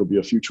I think it'll be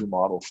a future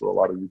model for a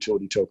lot of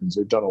utility tokens.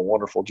 They've done a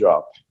wonderful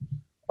job.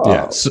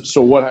 Yeah.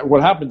 So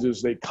what happens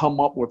is they come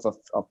up with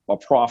a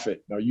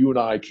profit. Now you and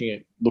I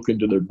can't look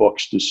into their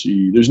books to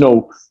see. There's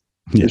no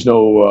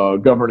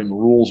governing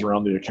rules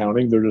around the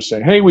accounting. They're just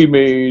saying, hey, we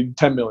made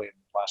 10 million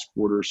last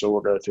quarter, so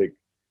we're going to take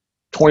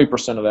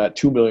 20% of that,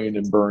 2 million,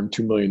 and burn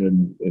 2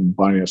 million in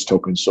Binance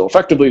tokens. So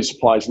effectively, it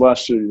supplies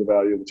less, so the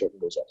value of the token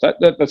goes up.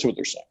 That's what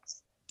they're saying.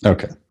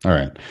 Okay. All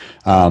right.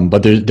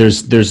 But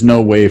there's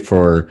no way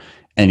for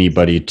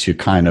anybody to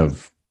kind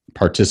of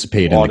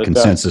participate in the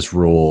consensus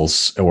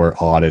rules or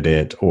audit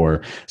it,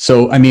 or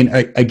so. I mean,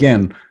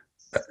 again,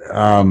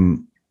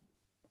 on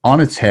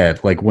its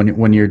head, like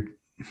when you're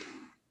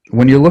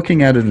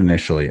looking at it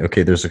initially,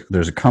 okay, there's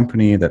a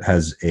company that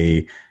has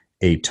a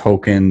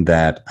token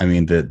that, I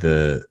mean,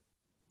 the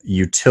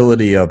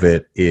utility of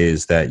it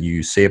is that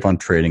you save on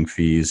trading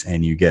fees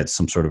and you get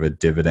some sort of a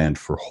dividend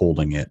for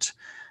holding it.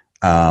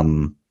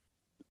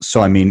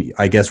 So, I mean,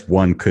 I guess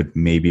one could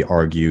maybe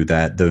argue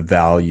that the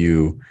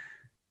value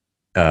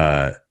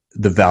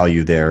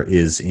there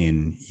is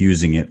in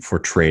using it for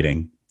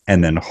trading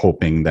and then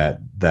hoping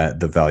that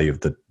the value of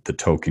the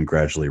token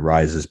gradually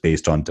rises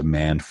based on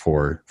demand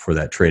for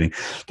that trading.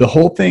 The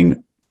whole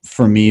thing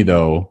for me,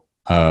 though,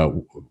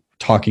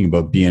 talking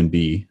about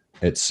BNB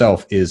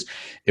itself, is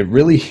it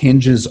really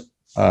hinges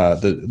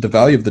the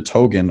value of the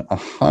token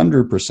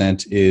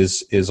 100%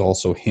 is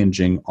also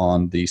hinging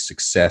on the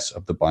success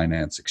of the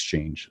Binance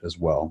exchange as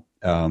well.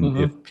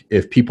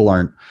 If people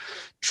aren't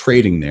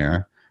trading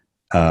there,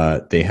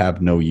 they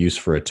have no use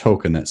for a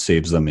token that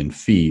saves them in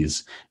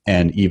fees,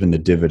 and even the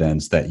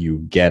dividends that you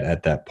get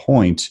at that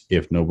point,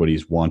 if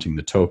nobody's wanting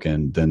the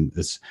token, then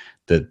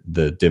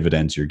the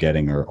dividends you're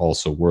getting are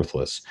also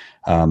worthless.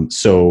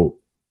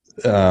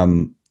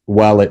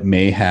 While it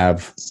may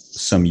have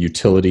some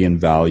utility and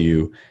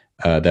value,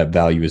 that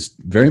value is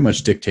very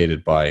much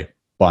dictated by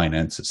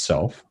Binance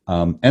itself.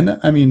 And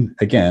I mean,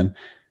 again,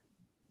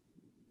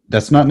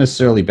 that's not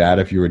necessarily bad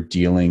if you were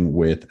dealing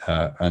with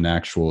an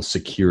actual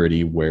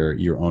security where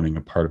you're owning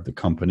a part of the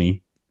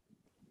company.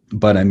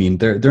 But I mean,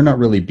 they're not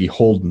really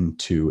beholden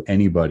to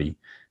anybody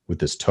with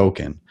this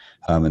token,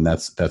 and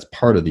that's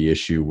part of the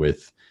issue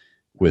with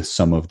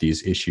some of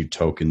these issued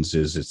tokens.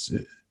 Is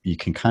you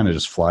can kind of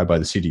just fly by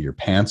the seat of your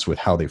pants with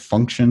how they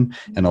function,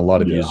 and a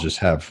lot of these just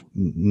have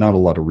not a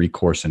lot of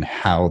recourse in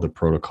how the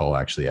protocol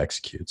actually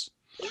executes.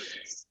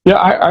 Yeah,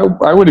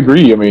 I would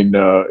agree. I mean,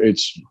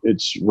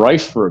 it's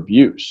rife for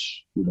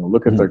abuse. You know,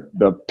 look at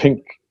the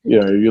pink. You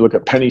know, you look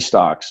at penny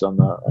stocks on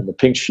the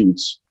pink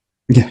sheets.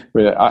 Yeah, I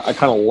mean, I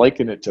kind of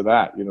liken it to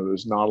that. You know,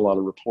 there's not a lot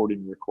of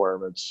reporting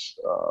requirements.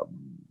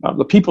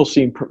 The people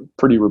seem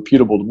pretty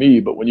reputable to me,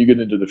 but when you get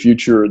into the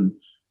future and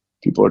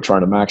people are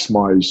trying to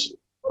maximize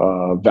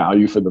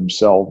value for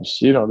themselves,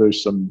 you know,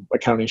 there's some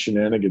accounting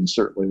shenanigans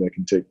certainly that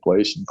can take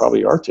place, and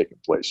probably are taking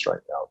place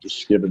right now,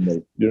 just given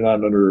that you're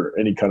not under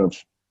any kind of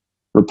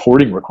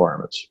reporting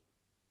requirements.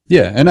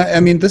 Yeah, and I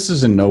mean, this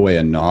is in no way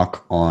a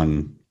knock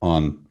on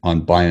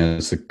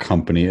Binance, the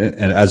company,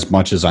 and as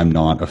much as I'm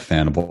not a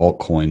fan of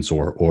altcoins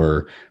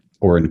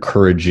or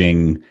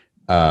encouraging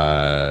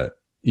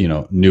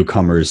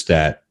newcomers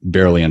that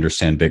barely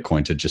understand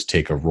Bitcoin to just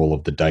take a roll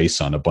of the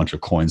dice on a bunch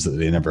of coins that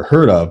they never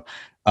heard of.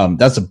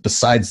 That's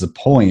besides the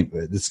point.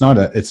 It's not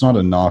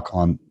a knock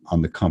on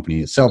the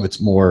company itself.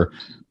 It's more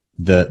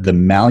the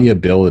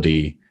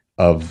malleability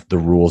of the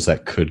rules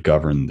that could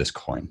govern this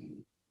coin.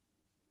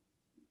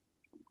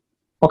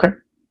 Okay.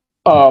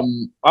 I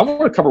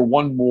want to cover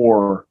one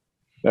more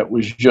that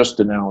was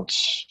just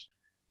announced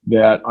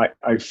that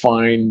I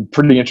find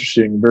pretty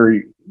interesting,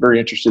 very, very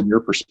interested in your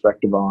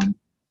perspective on,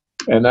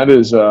 and that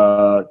is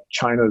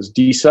China's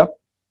DCEP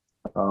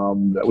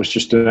that was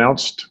just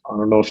announced. I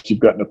don't know if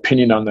you've got an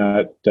opinion on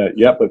that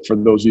yet, but for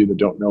those of you that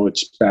don't know,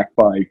 it's backed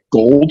by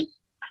gold.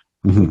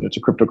 Mm-hmm. It's a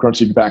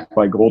cryptocurrency backed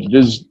by gold. It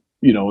is,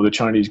 you know, the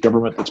Chinese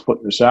government that's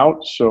putting this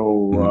out.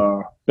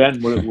 So,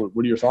 Ben,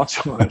 what are your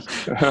thoughts on it?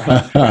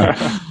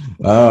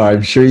 Oh,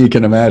 I'm sure you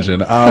can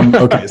imagine.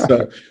 Okay,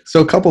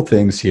 so a couple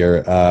things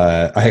here.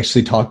 I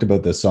actually talked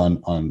about this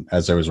on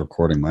as I was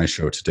recording my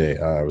show today.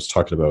 I was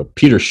talking about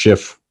Peter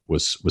Schiff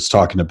was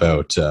talking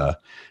about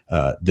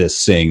this,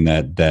 saying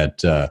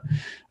that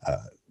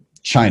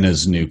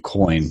China's new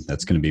coin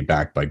that's going to be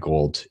backed by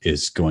gold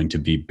is going to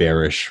be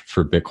bearish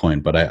for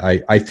Bitcoin. But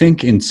I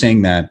think in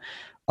saying that,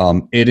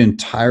 it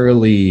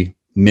entirely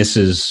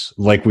misses,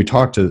 like we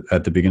talked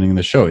at the beginning of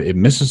the show, it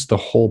misses the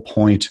whole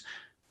point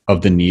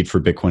of the need for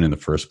Bitcoin in the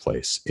first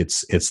place.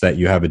 It's that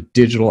you have a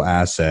digital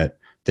asset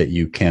that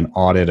you can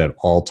audit at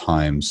all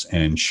times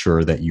and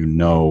ensure that you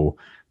know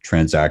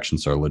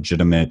transactions are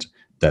legitimate,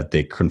 that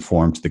they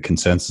conform to the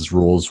consensus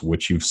rules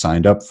which you've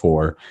signed up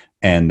for,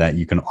 and that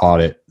you can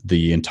audit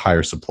the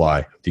entire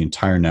supply, the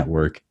entire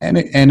network, and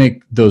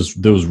those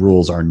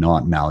rules are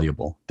not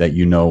malleable. That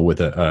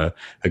with a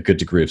good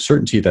degree of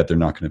certainty that they're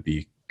not going to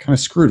be kind of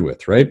screwed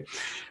with, right?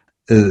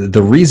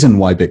 The reason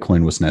why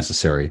Bitcoin was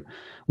necessary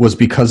was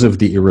because of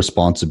the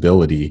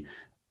irresponsibility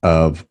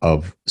of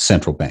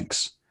central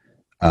banks.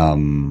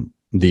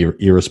 The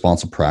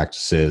irresponsible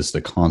practices,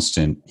 the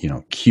constant,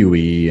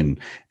 QE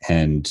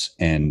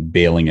and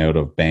bailing out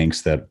of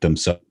banks that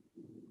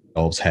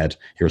themselves had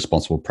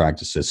irresponsible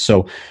practices.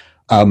 So,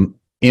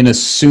 in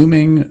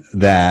assuming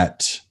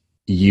that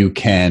you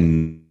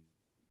can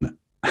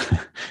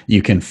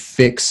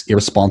fix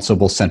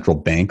irresponsible central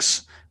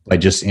banks by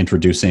just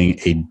introducing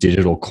a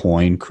digital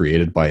coin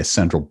created by a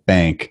central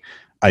bank,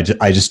 I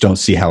just don't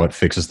see how it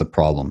fixes the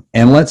problem.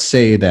 And let's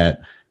say that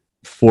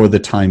for the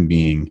time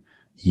being,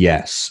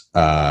 yes,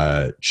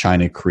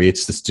 China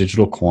creates this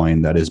digital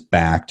coin that is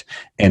backed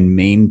and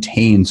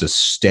maintains a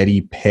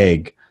steady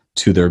peg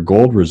to their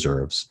gold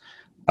reserves.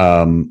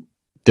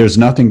 There's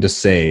nothing to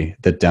say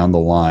that down the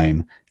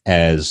line,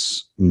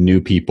 as new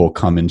people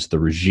come into the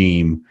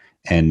regime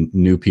and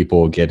new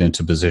people get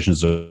into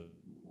positions of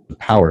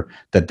power,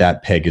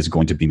 that peg is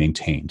going to be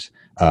maintained.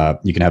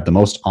 You can have the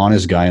most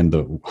honest guy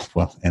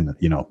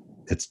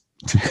it's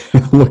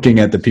looking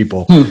at the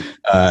people,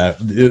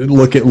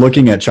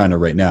 looking at China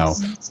right now.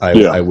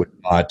 I would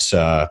not.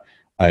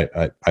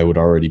 I would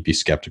already be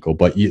skeptical.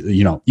 But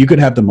you could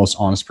have the most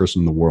honest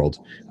person in the world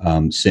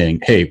saying,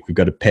 "Hey, we've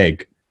got a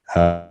peg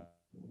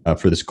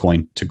for this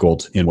coin to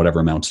gold in whatever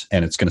amount,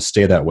 and it's going to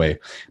stay that way."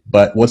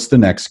 But what's the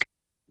next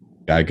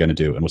guy going to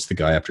do, and what's the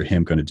guy after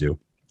him going to do,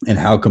 and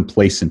how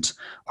complacent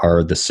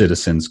are the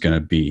citizens going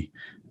to be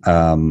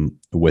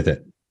with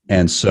it?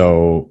 And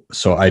so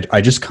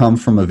I just come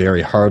from a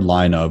very hard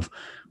line of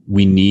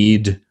we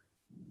need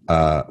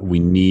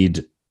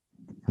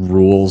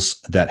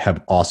rules that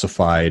have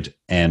ossified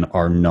and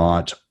are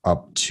not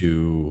up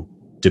to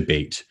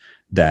debate,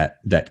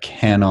 that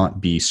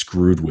cannot be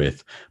screwed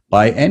with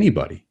by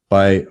anybody,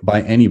 by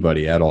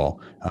anybody at all.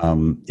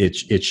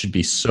 It should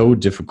be so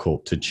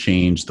difficult to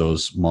change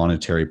those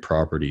monetary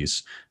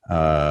properties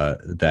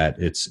that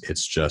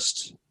it's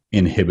just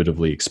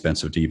inhibitively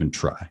expensive to even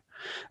try.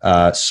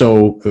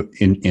 So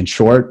in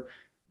short,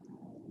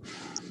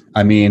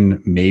 I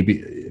mean,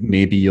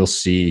 maybe you'll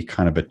see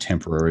kind of a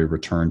temporary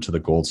return to the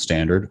gold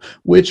standard,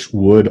 which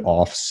would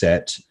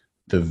offset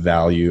the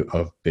value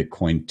of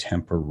Bitcoin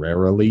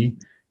temporarily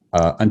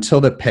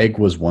until the peg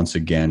was once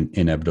again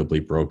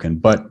inevitably broken.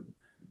 But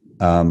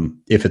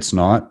if it's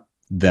not,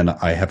 then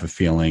I have a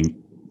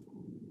feeling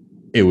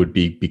it would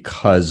be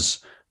because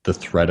the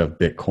threat of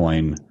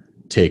Bitcoin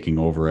taking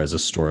over as a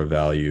store of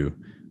value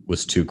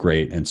was too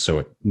great, and so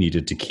it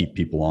needed to keep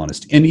people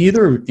honest. In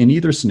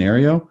either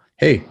scenario,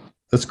 hey,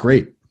 that's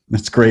great.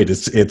 That's great.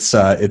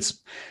 It's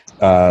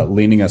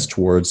leaning us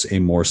towards a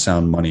more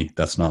sound money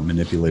that's not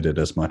manipulated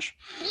as much.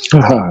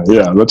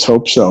 Yeah, let's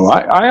hope so.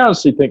 I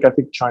honestly think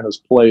China's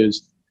play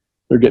is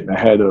they're getting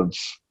ahead of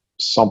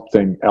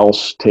something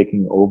else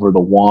taking over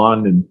the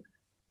yuan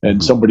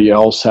and somebody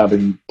else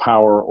having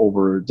power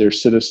over their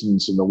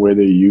citizens and the way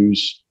they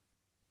use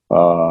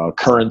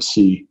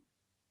currency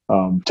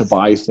to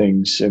buy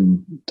things.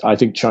 And I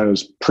think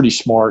China's pretty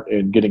smart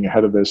in getting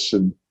ahead of this.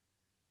 And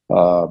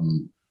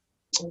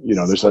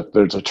there's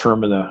a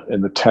term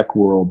in the tech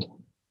world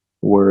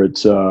where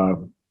it's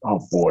oh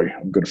boy,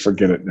 I'm going to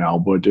forget it now,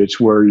 but it's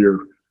where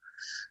you're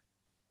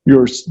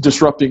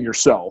disrupting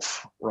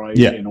yourself, right?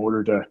 Yeah. In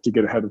order to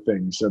get ahead of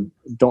things. And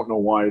don't know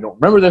why I don't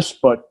remember this,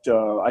 but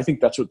I think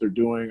that's what they're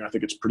doing. I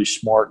think it's pretty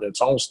smart, and it's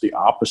almost the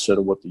opposite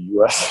of what the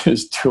U.S.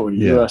 is doing.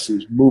 The U.S.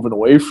 is moving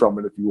away from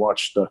it. If you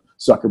watch the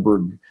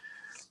Zuckerberg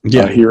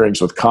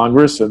hearings with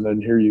Congress, and then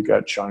here you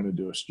got China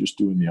just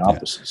doing the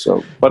opposite.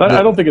 So, but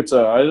I don't think it's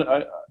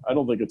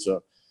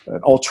an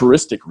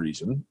altruistic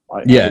reason.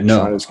 I think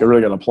China's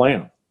really got a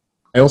plan.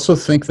 I also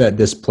think that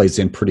this plays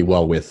in pretty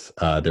well with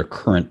their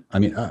current. I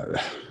mean,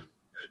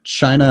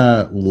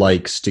 China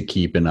likes to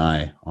keep an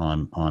eye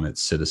on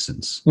its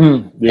citizens,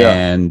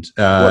 and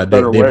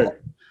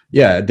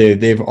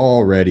they've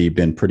already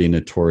been pretty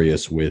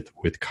notorious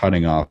with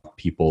cutting off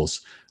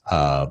people's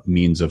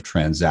means of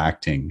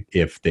transacting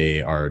if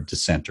they are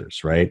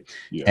dissenters, right?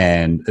 Yeah.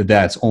 And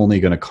that's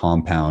only going to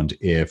compound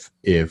if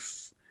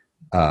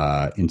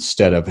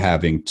instead of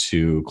having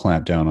to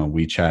clamp down on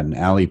WeChat and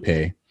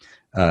Alipay,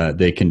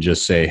 they can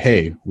just say,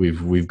 "Hey,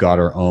 we've got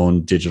our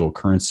own digital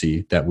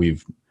currency that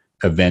we've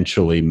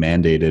eventually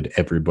mandated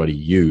everybody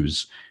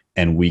use,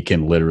 and we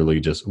can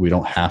literally we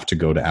don't have to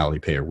go to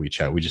Alipay or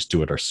WeChat. We just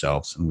do it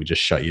ourselves, and we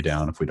just shut you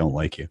down if we don't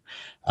like you."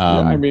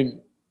 I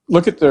mean,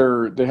 look at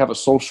they have a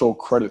social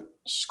credit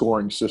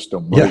scoring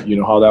system, right? Yeah. You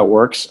know how that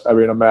works? I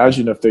mean,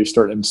 imagine if they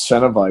start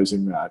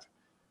incentivizing that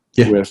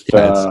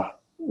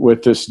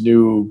with this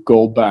new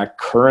gold-backed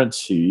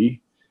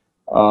currency.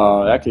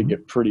 That could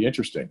get pretty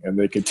interesting, and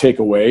they could take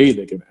away,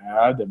 they can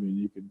add. I mean,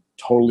 you can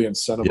totally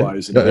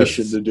incentivize a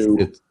nation to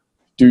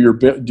do your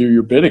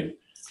bidding.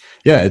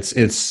 Yeah,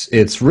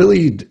 it's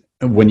really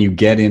when you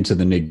get into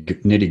the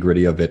nitty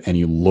gritty of it and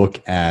you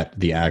look at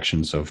the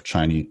actions of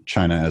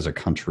China as a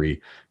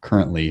country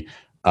currently,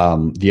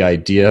 the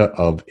idea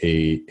of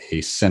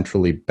a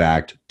centrally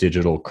backed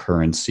digital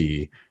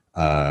currency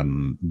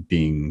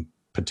being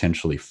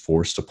potentially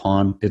forced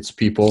upon its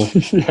people,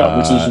 which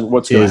is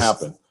what's going to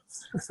happen.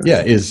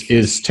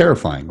 is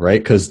terrifying,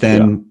 right? Because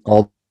then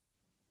all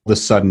of a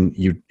sudden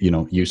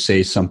you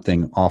say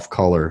something off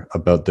color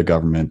about the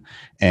government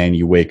and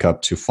you wake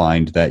up to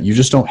find that you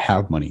just don't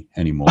have money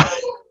anymore.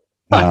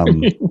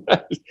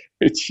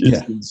 It's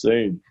just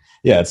insane.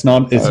 Yeah, it's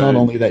not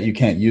only that you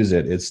can't use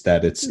it, it's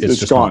that it's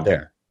just gone. not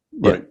there.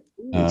 Right.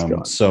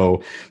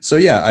 So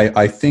yeah,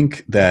 I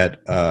think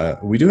that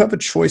we do have a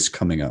choice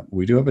coming up.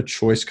 We do have a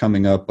choice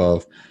coming up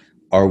of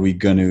are we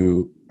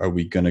gonna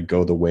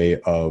go the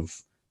way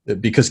of,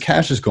 because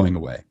cash is going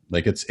away.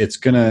 Like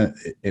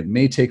it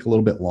may take a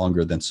little bit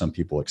longer than some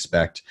people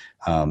expect,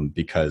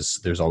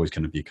 because there's always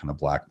going to be kind of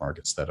black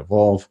markets that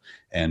evolve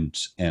and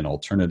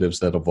alternatives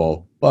that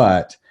evolve.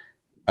 But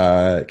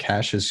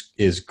cash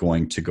is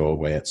going to go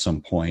away at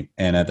some point,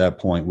 and at that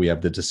point, we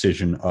have the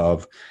decision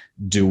of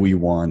do we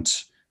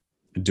want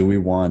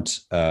more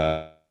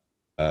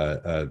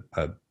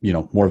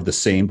of the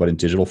same but in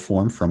digital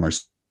form from our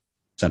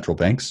central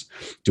banks?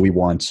 Do we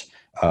want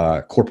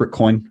corporate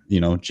coin,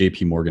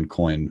 JP Morgan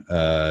coin,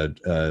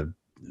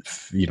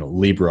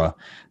 Libra,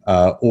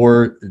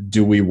 or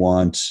do we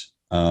want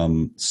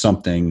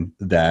something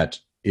that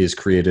is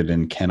created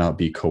and cannot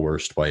be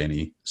coerced by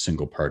any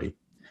single party?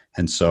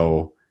 And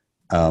so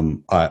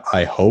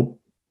I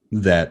hope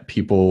that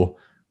people,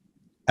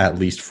 at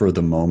least for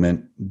the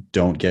moment,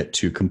 don't get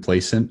too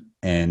complacent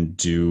and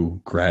do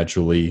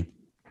gradually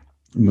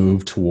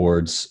move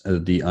towards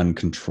the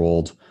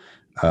uncontrolled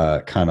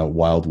kind of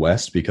Wild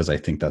West, because I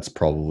think that's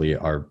probably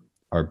our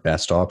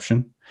best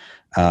option.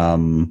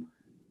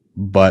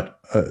 But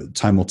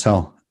time will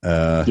tell.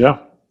 Yeah,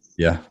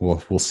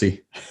 we'll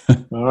see.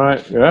 All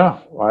right. Yeah,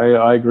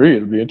 I agree.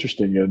 It'll be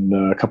interesting in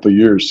a couple of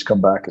years to come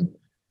back and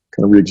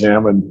kind of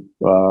re-examine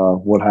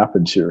what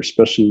happens here,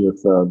 especially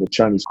with the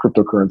Chinese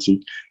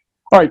cryptocurrency.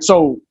 All right.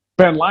 So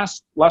Ben,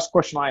 last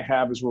question I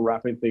have as we're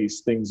wrapping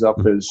these things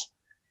up is,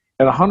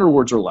 in 100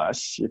 words or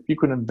less, if you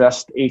could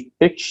invest a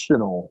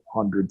fictional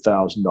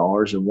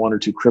 $100,000 in one or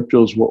two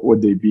cryptos, what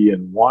would they be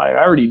and why?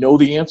 I already know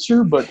the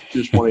answer, but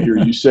just want to hear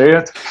you say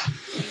it.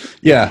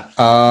 Yeah.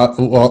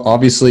 Well,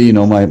 obviously,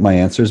 my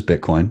answer is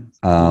Bitcoin.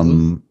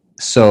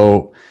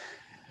 So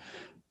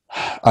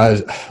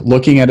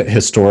looking at it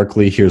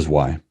historically, here's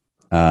why.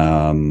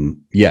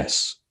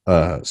 Yes.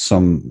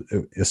 Some,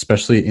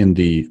 especially in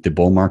the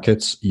bull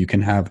markets, you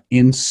can have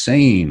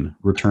insane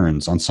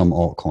returns on some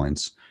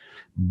altcoins,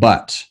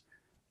 but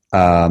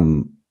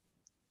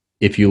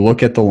if you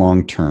look at the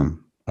long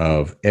term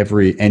of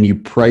and you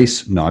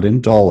price not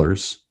in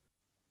dollars,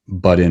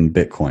 but in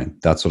Bitcoin,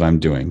 that's what I'm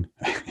doing.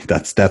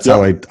 that's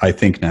how I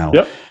think now.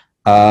 Yep.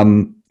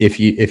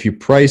 If you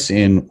price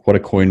in what a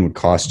coin would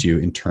cost you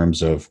in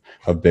terms of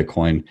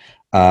Bitcoin,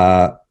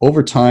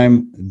 over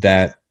time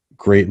that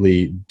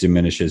greatly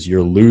diminishes.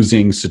 You're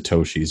losing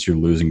Satoshis, you're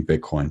losing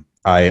Bitcoin.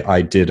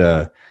 I did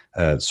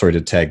sorry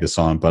to tag this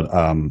on, but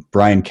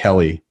Brian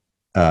Kelly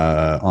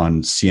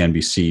on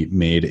CNBC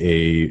made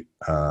a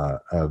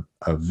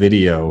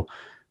video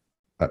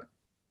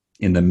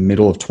in the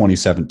middle of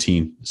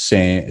 2017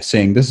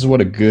 saying this is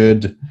what a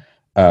good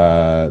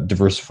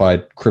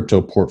diversified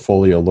crypto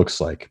portfolio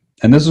looks like.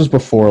 And this was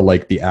before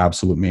like the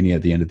absolute mania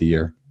at the end of the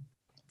year.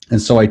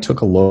 And so I took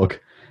a look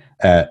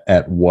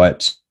at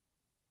what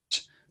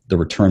the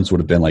returns would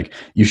have been like.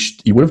 You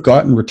would have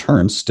gotten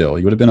returns still.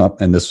 You would have been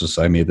up, and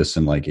I made this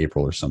in like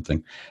April or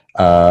something.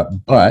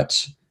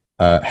 But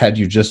had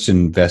you just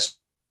invested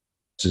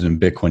in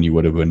Bitcoin, you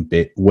would have been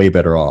way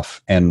better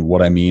off. And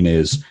what I mean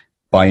is,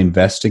 by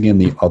investing in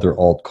the other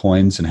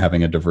altcoins and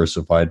having a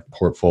diversified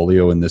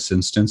portfolio in this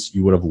instance,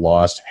 you would have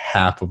lost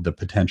half of the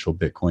potential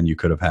Bitcoin you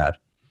could have had.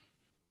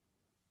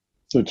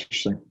 That's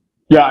interesting.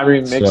 Yeah, I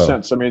mean, it makes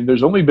sense. I mean,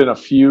 there's only been a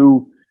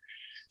few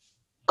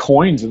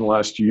coins in the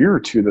last year or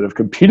two that have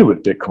competed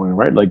with Bitcoin,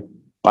 right? Like,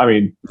 I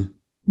mean,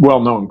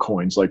 well-known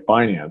coins like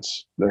Binance.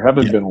 There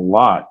haven't been a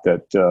lot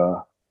that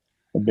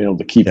have been able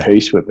to keep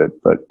pace with it.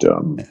 But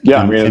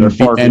I mean, they're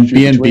far and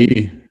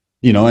BNB,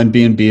 and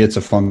BNB, it's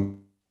a function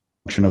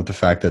of the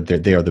fact that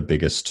they are the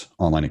biggest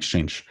online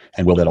exchange.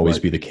 And will that always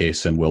be the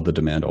case? And will the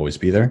demand always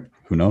be there?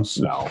 Who knows?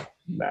 No,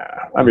 nah.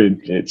 I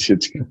mean, it's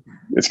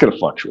going to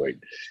fluctuate.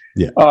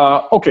 Yeah.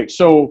 Okay,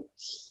 so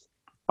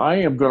I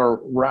am going to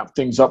wrap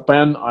things up,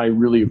 Ben. I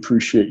really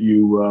appreciate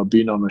you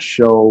being on the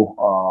show.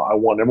 I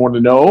want everyone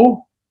to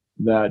know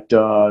that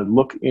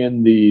look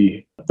in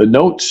the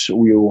notes.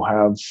 We will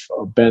have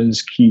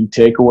Ben's key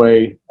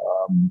takeaway.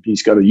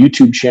 He's got a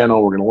YouTube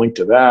channel. We're going to link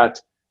to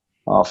that.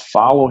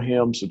 Follow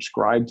him,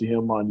 subscribe to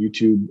him on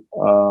YouTube.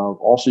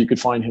 Also, you can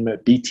find him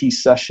at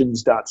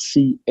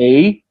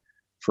btsessions.ca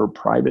for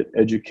private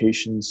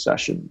education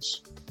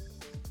sessions.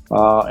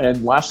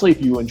 And lastly,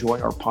 if you enjoy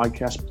our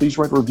podcast, please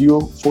write a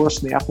review for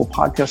us in the Apple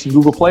Podcasts and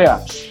Google Play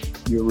apps.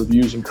 Your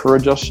reviews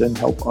encourage us and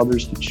help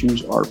others to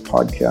choose our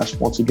podcast.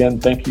 Once again,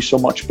 thank you so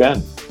much,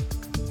 Ben.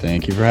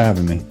 Thank you for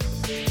having me.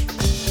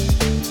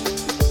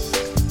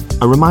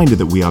 A reminder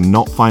that we are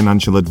not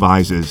financial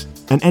advisors,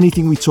 and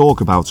anything we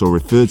talk about or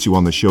refer to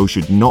on the show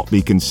should not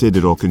be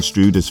considered or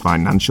construed as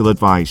financial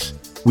advice.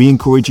 We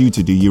encourage you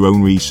to do your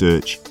own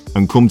research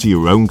and come to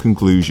your own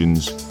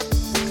conclusions.